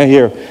Lexington. Can I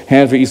hear a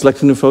hand for East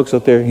Lexington folks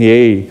out there?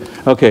 Yay.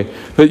 Okay.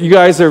 But you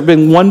guys have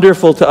been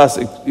wonderful to us,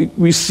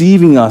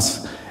 receiving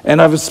us.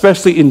 And I've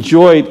especially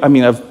enjoyed, I've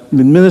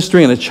been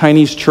ministering in a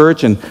Chinese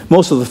church, and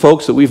most of the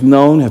folks that we've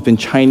known have been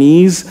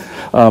Chinese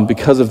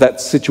because of that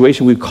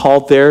situation. We've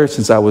called there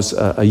since I was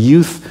a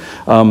youth.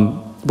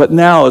 But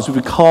now, as we've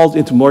been called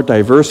into more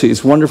diversity,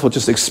 it's wonderful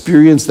just to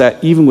experience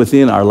that even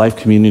within our Life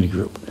Community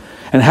Group.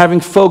 And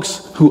having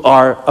folks who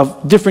are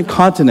of different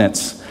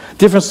continents,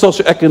 different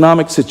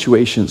socioeconomic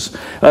situations,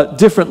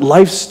 different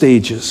life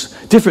stages,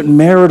 different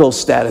marital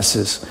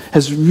statuses,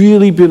 has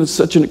really been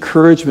such an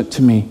encouragement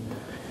to me.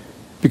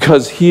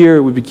 Because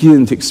here we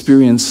begin to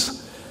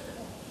experience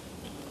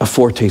a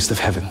foretaste of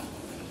heaven.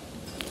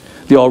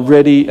 The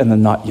already and the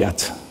not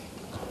yet.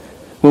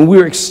 When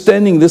we're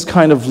extending this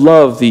kind of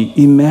love, the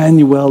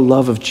Emmanuel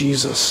love of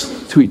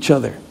Jesus to each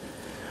other,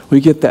 we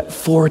get that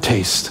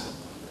foretaste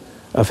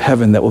of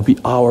heaven that will be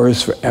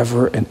ours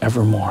forever and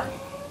evermore.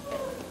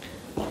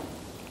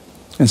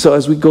 And so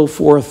as we go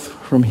forth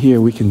from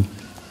here, we can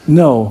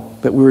know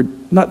that we're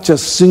not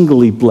just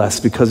singly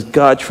blessed because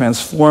God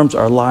transforms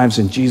our lives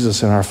in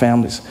Jesus and our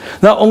families.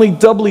 Not only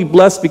doubly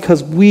blessed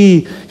because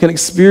we can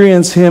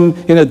experience Him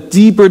in a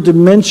deeper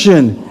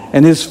dimension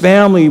and His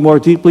family more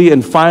deeply,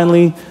 and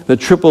finally, the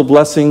triple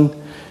blessing.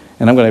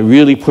 And I'm going to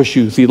really push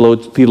you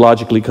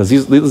theologically because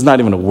this is not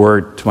even a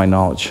word to my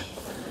knowledge.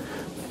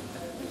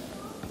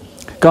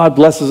 God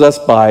blesses us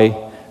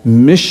by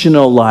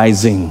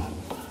missionalizing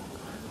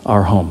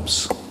our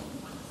homes.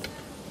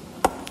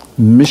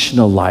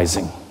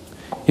 Missionalizing.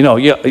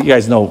 You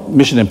guys know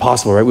Mission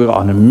Impossible, right? We're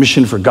on a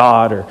mission for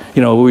God, or,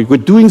 we're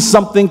doing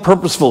something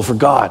purposeful for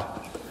God.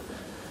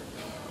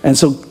 And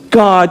so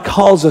God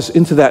calls us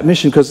into that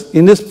mission, because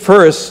in this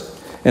verse,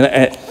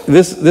 and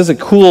this is a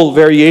cool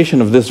variation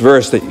of this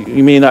verse that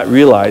you may not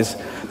realize,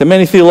 that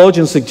many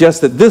theologians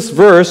suggest that this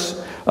verse,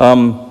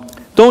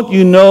 don't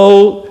you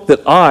know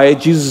that I,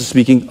 Jesus is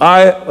speaking,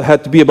 I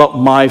had to be about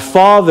my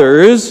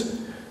Father's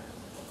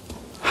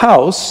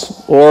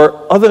house,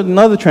 or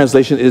another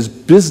translation is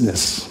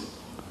business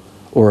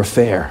or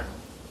affair.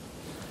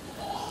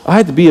 I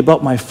had to be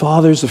about my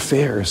Father's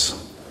affairs.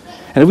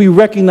 And if we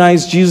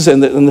recognize Jesus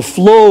and the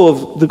flow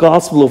of the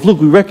Gospel of Luke,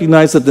 we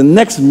recognize that the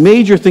next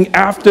major thing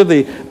after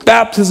the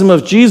baptism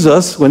of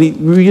Jesus, when he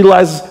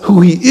realizes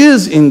who he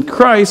is in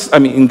Christ,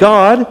 in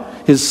God,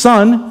 his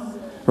Son,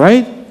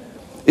 right,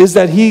 is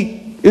that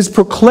he is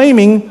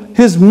proclaiming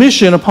his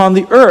mission upon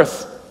the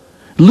earth.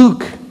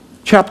 Luke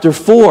chapter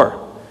 4,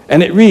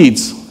 and it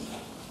reads,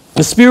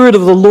 "The Spirit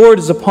of the Lord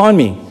is upon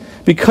me,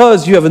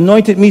 Because you have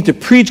anointed me to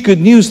preach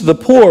good news to the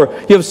poor.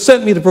 You have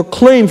sent me to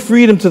proclaim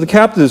freedom to the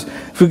captives,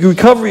 for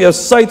recovery of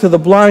sight to the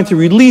blind, to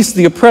release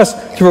the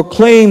oppressed, to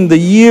proclaim the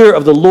year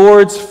of the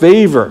Lord's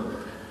favor.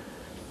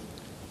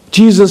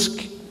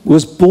 Jesus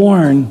was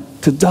born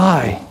to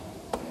die.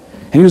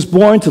 And he was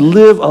born to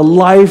live a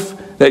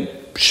life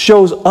that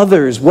shows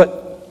others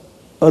what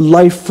a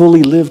life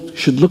fully lived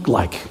should look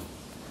like.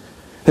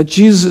 That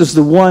Jesus is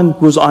the one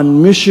who was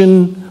on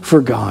mission for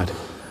God,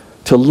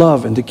 to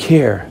love and to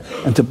care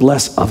and to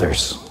bless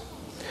others.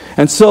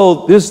 And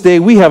so this day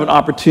we have an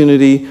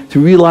opportunity to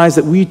realize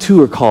that we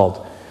too are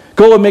called.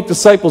 Go and make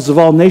disciples of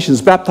all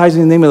nations,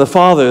 baptizing in the name of the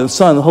Father, and the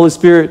Son, and the Holy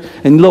Spirit.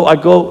 And lo, I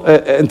go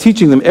and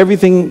teaching them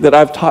everything that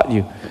I've taught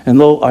you. And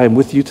lo, I am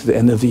with you to the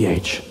end of the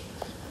age.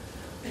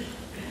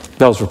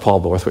 That was for Paul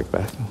Borthwick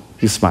back.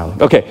 He's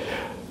smiling. Okay.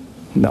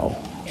 No.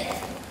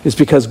 It's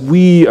because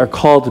we are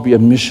called to be a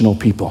missional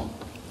people.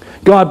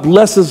 God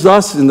blesses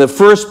us in the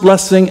first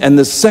blessing and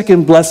the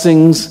second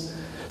blessings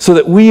so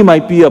that we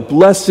might be a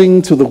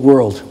blessing to the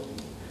world.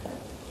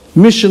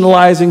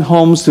 Missionalizing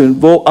homes to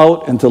go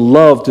out and to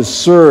love, to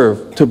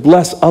serve, to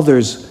bless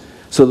others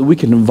so that we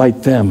can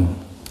invite them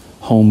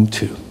home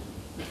too.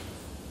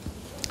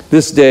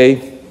 This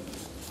day,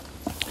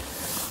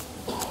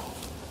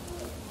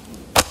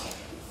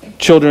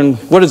 children,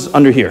 what is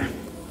under here?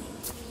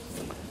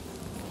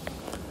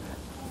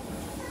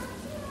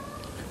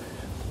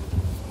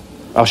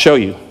 I'll show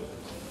you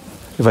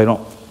if I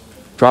don't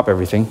drop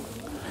everything.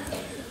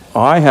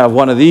 I have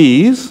one of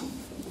these.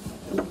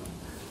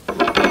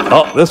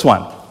 Oh, this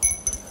one.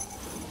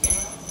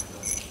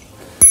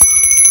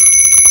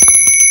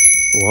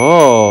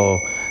 Whoa,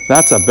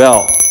 that's a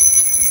bell.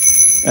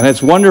 And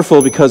it's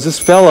wonderful because this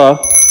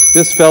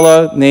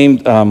fella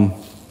named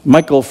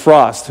Michael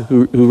Frost,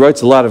 who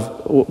writes a lot of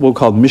what we'll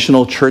call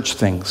missional church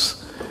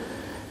things.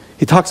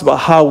 He talks about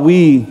how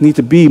we need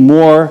to be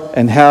more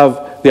and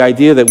have the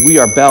idea that we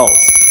are bells.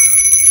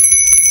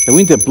 That we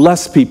need to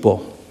bless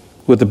people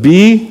with a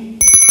B,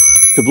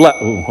 to bless.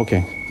 Oh,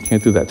 okay,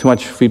 can't do that. Too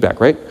much feedback,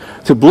 right?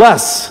 To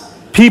bless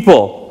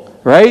people,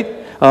 right?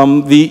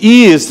 The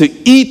E is to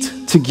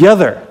eat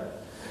together.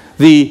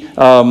 The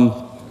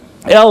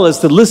L is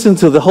to listen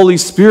to the Holy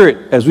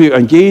Spirit as we are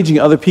engaging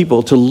other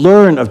people, to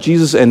learn of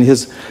Jesus and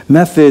his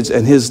methods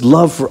and his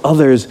love for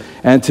others,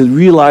 and to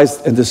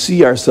realize and to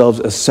see ourselves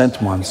as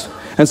sent ones.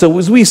 And so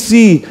as we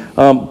see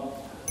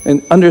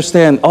and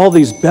understand all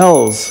these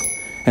bells,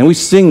 and we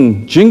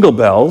sing jingle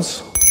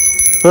bells,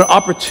 we're an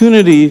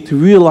opportunity to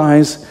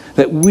realize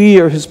that we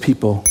are his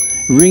people,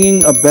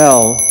 ringing a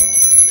bell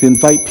to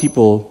invite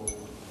people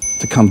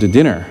to come to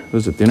dinner.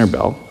 There's a dinner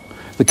bell.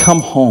 To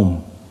come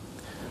home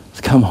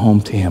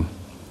to him.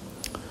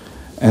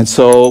 And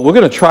so we're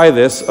going to try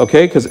this,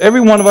 okay? Because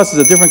every one of us is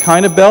a different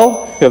kind of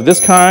bell. We have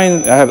this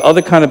kind, I have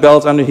other kind of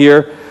bells under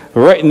here. But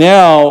right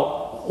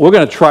now, we're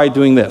going to try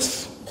doing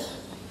this.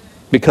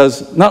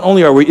 Because not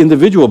only are we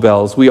individual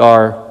bells, we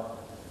are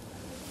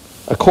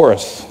a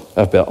chorus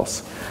of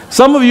bells.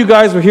 Some of you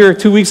guys were here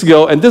 2 weeks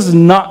ago, and this is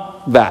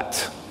not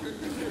that.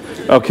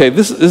 Okay,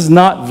 this is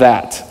not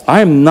that.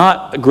 I am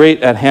not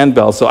great at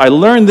handbells, so I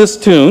learned this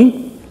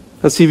tune.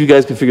 Let's see if you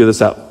guys can figure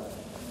this out.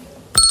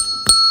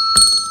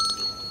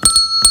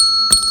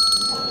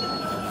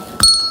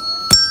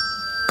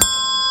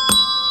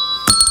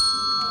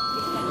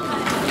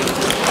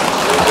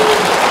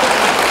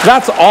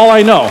 That's all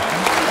I know.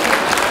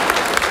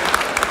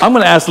 I'm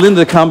going to ask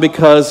Linda to come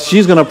because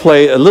she's going to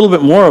play a little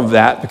bit more of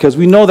that because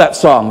we know that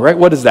song, right?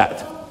 What is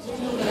that?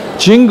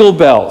 Jingle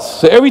bells.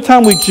 So every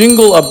time we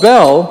jingle a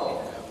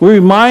bell, we're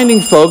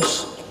reminding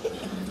folks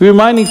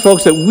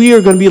that we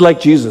are going to be like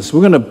Jesus. We're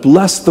going to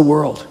bless the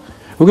world.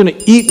 We're going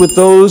to eat with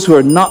those who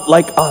are not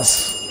like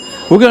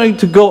us. We're going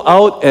to go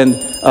out and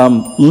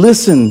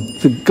listen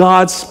to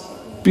God's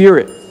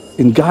Spirit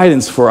in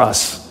guidance for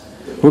us.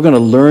 We're going to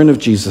learn of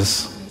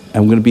Jesus.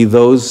 And we're going to be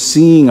those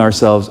seeing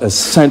ourselves as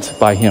sent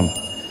by him.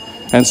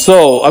 And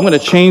so I'm going to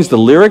change the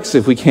lyrics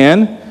if we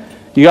can.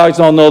 You guys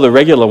all know the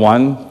regular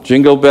one.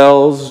 Jingle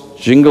bells,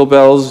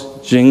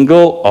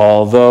 jingle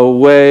all the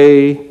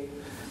way.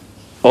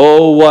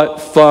 Oh, what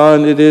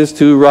fun it is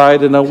to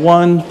ride in a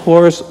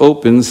one-horse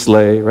open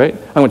sleigh, right?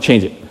 I'm going to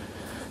change it.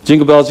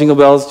 Jingle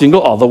bells,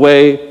 jingle all the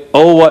way.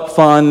 Oh, what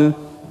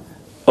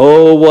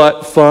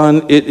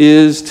fun it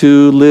is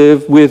to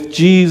live with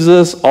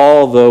Jesus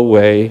all the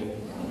way.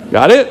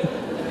 Got it?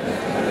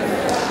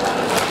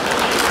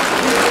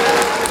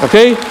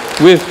 Okay?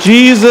 With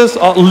Jesus,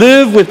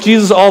 live with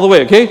Jesus all the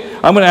way, okay?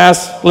 I'm going to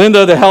ask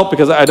Linda to help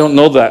because I don't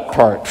know that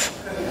part.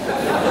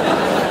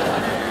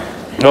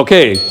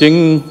 Okay,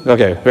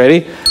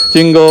 ready?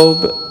 Jingle.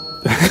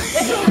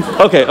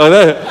 Okay, I'm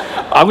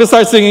going to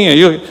start singing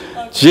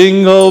it.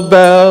 Jingle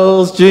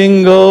bells,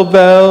 jingle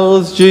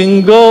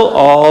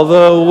all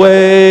the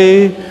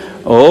way.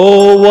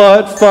 Oh,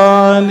 what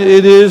fun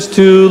it is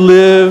to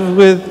live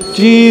with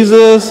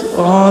Jesus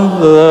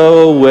on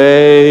the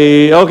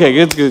way. Okay,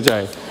 good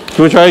try.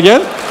 Can we try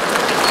again?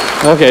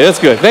 Okay, that's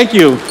good. Thank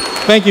you,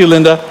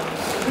 Linda.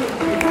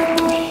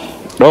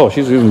 Oh,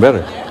 she's even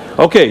better.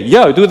 Okay,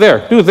 yeah, do it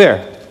there. Do it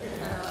there.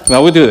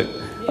 No, we'll do it.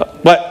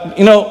 But,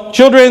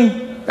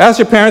 children, ask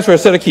your parents for a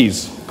set of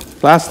keys.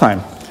 Last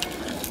time.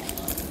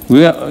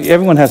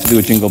 Everyone has to do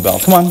a jingle bell.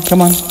 Come on,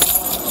 come on.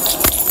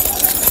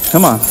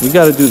 Come on, we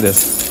got to do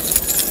this.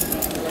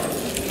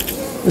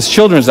 It's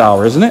children's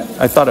hour, isn't it?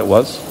 I thought it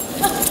was.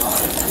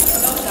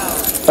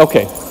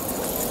 Okay.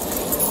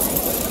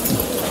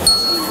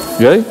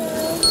 You ready?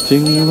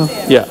 Jingle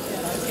bell. Yeah.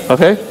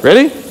 Okay,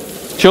 ready?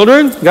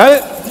 Children, got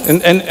it?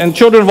 And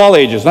children of all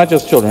ages, not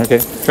just children, okay?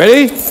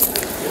 Ready?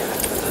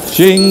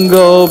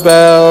 Jingle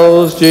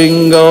bells,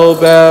 jingle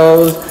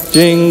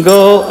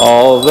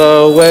all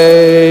the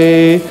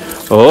way.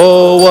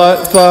 Oh,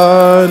 what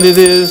fun it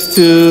is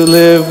to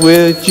live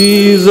with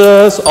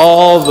Jesus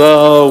all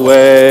the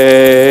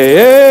way.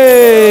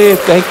 Hey,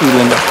 thank you,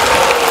 Linda.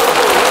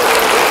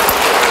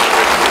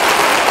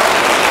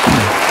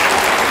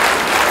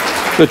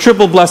 The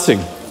triple blessing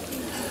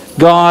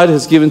God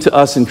has given to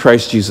us in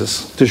Christ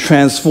Jesus to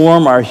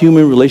transform our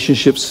human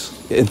relationships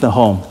in the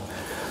home,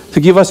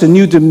 to give us a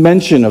new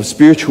dimension of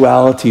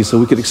spirituality so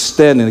we could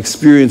extend and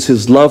experience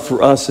His love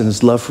for us and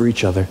His love for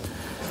each other,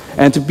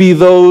 and to be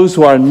those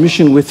who are on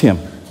mission with Him,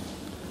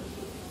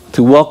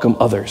 to welcome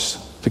others,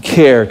 to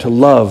care, to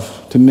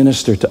love, to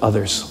minister to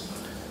others,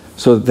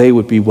 so that they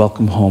would be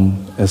welcome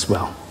home as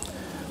well.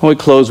 I want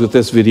to close with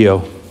this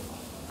video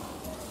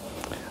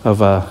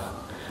of a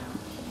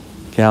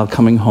gal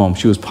coming home.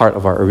 She was part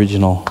of our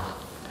original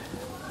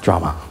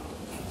drama.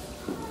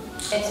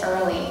 It's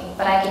early,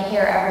 but I can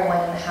hear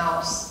everyone in the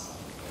house.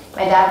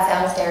 My dad's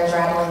downstairs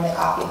rattling the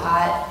coffee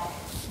pot.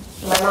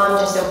 My mom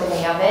just opened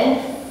the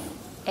oven,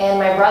 and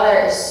my brother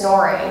is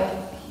snoring.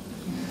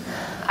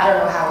 I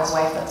don't know how his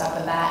wife puts up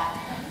with that.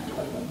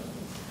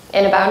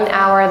 In about an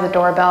hour, the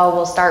doorbell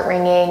will start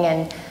ringing,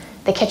 and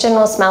the kitchen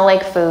will smell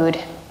like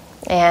food,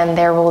 and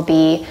there will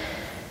be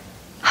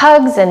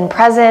hugs and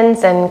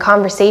presents and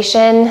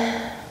conversation.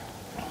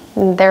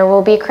 There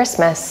will be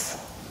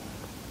Christmas.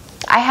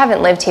 I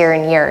haven't lived here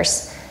in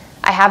years.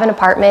 I have an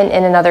apartment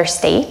in another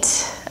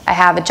state. I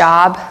have a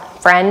job,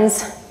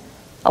 friends,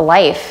 a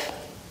life.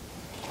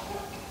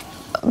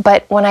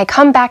 But when I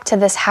come back to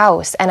this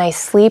house and I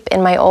sleep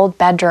in my old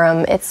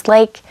bedroom, it's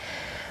like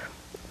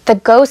the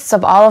ghosts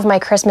of all of my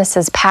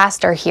Christmases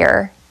past are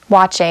here,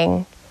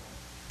 watching,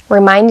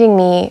 reminding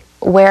me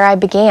where I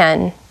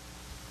began,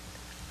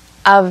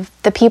 of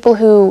the people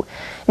who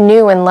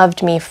knew and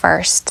loved me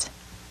first.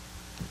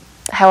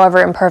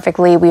 However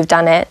imperfectly we've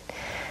done it.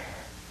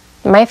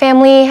 My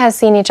family has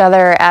seen each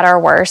other at our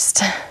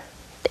worst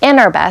and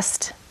our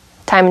best,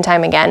 time and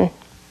time again.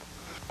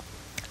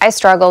 I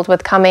struggled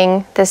with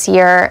coming this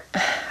year.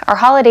 Our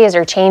holidays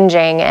are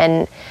changing,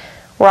 and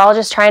we're all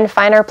just trying to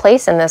find our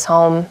place in this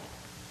home.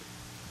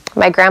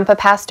 My grandpa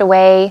passed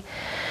away.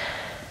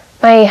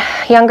 My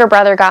younger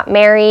brother got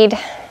married.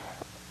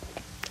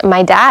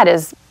 My dad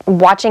is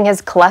watching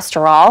his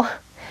cholesterol.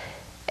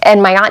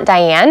 And my Aunt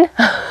Diane,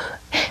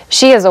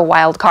 she is a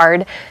wild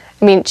card.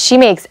 I mean, she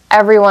makes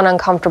everyone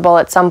uncomfortable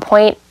at some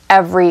point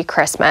every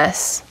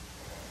Christmas.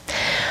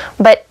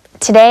 But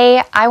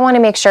today, I want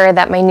to make sure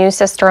that my new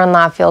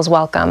sister-in-law feels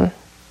welcome.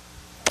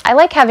 I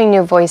like having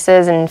new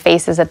voices and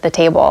faces at the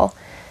table.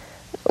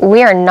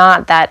 We are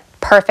not that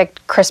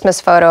perfect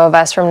Christmas photo of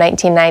us from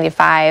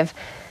 1995,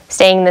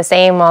 staying the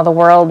same while the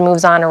world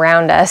moves on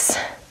around us.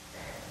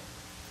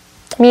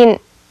 I mean,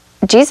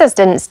 Jesus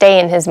didn't stay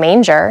in his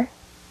manger.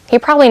 He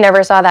probably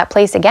never saw that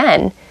place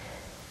again.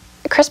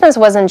 Christmas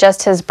wasn't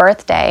just his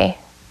birthday.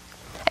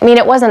 I mean,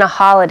 it wasn't a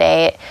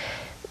holiday.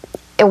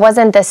 It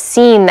wasn't the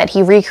scene that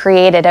he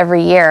recreated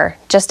every year,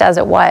 just as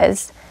it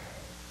was.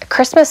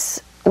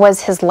 Christmas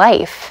was his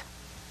life.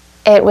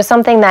 It was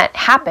something that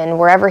happened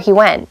wherever he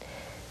went.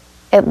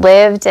 It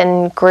lived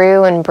and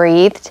grew and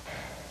breathed.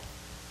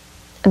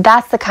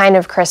 That's the kind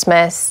of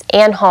Christmas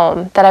and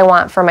home that I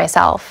want for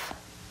myself,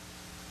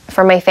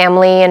 for my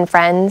family and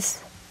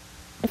friends,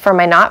 for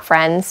my not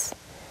friends,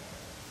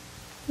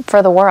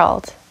 for the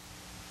world.